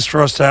a chance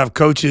for us to have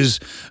coaches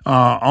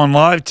on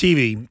live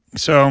TV.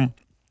 So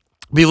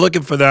be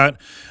looking for that.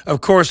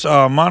 Of course,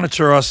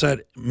 monitor us at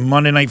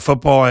Monday Night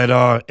Football at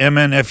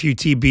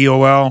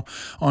MNFUTBOL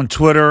on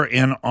Twitter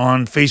and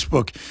on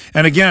Facebook.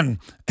 And again,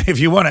 if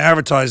you want to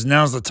advertise,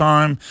 now's the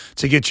time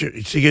to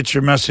get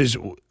your message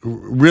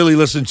really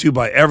listened to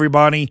by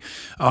everybody.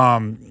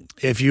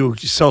 If you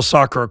sell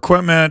soccer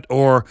equipment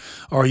or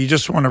you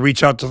just want to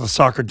reach out to the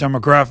soccer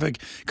demographic,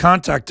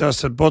 contact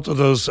us at both of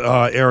those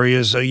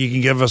areas. You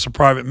can give us a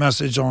private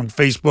message on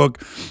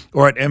Facebook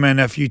or at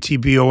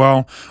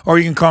MNFUTBOL, or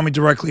you can call me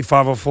directly,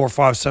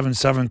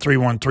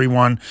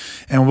 504-577-3131,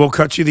 and we'll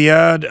cut you the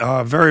ad,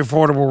 very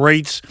affordable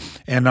rates,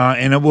 and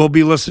it will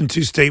be listened to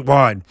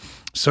statewide.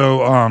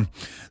 So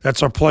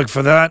that's our plug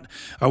for that.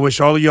 I wish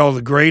all of y'all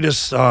the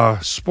greatest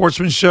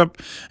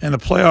sportsmanship in the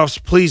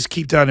playoffs. Please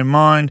keep that in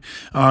mind.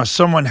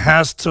 Someone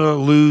has to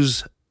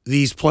lose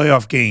these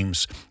playoff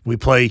games. We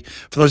play,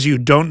 for those of you who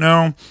don't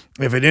know,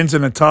 if it ends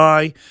in a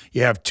tie,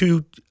 you have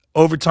 2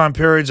 overtime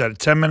periods at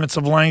 10 minutes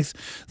of length.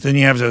 Then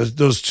you have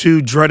those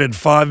 2 dreaded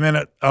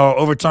 5-minute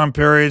overtime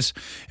periods.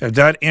 If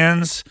that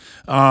ends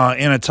in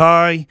a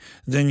tie,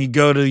 then you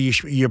go to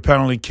your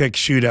penalty kick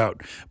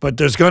shootout. But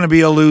there's going to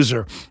be a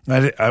loser.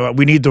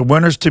 We need the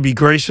winners to be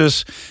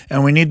gracious,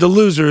 and we need the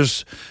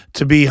losers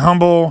to be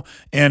humble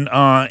and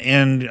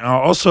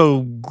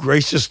also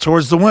gracious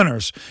towards the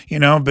winners,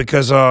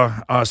 because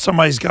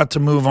somebody's got to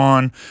move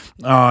on.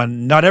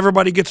 Not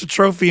everybody gets a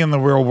trophy in the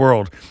real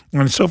world.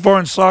 And so far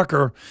in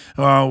soccer,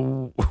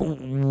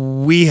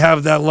 we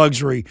have that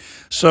luxury.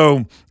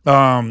 So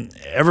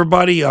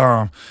everybody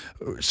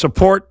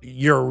support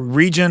your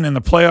region in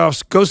the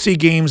playoffs. Go see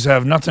games that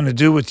have nothing to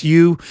do with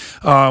you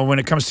when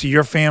it comes to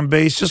your fan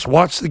base. Just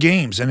watch the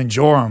games and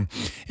enjoy them.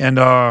 And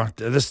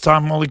this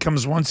time only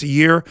comes once a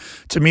year.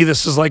 To me,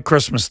 this is like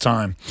Christmas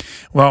time.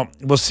 Well,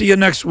 we'll see you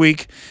next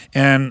week.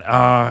 And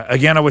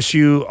again, I wish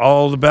you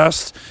all the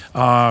best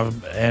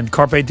and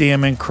Carpe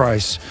Diem in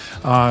Christ.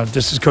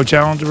 This is Coach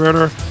Alan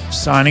DeRitter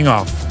signing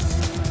off.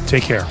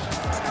 Take care.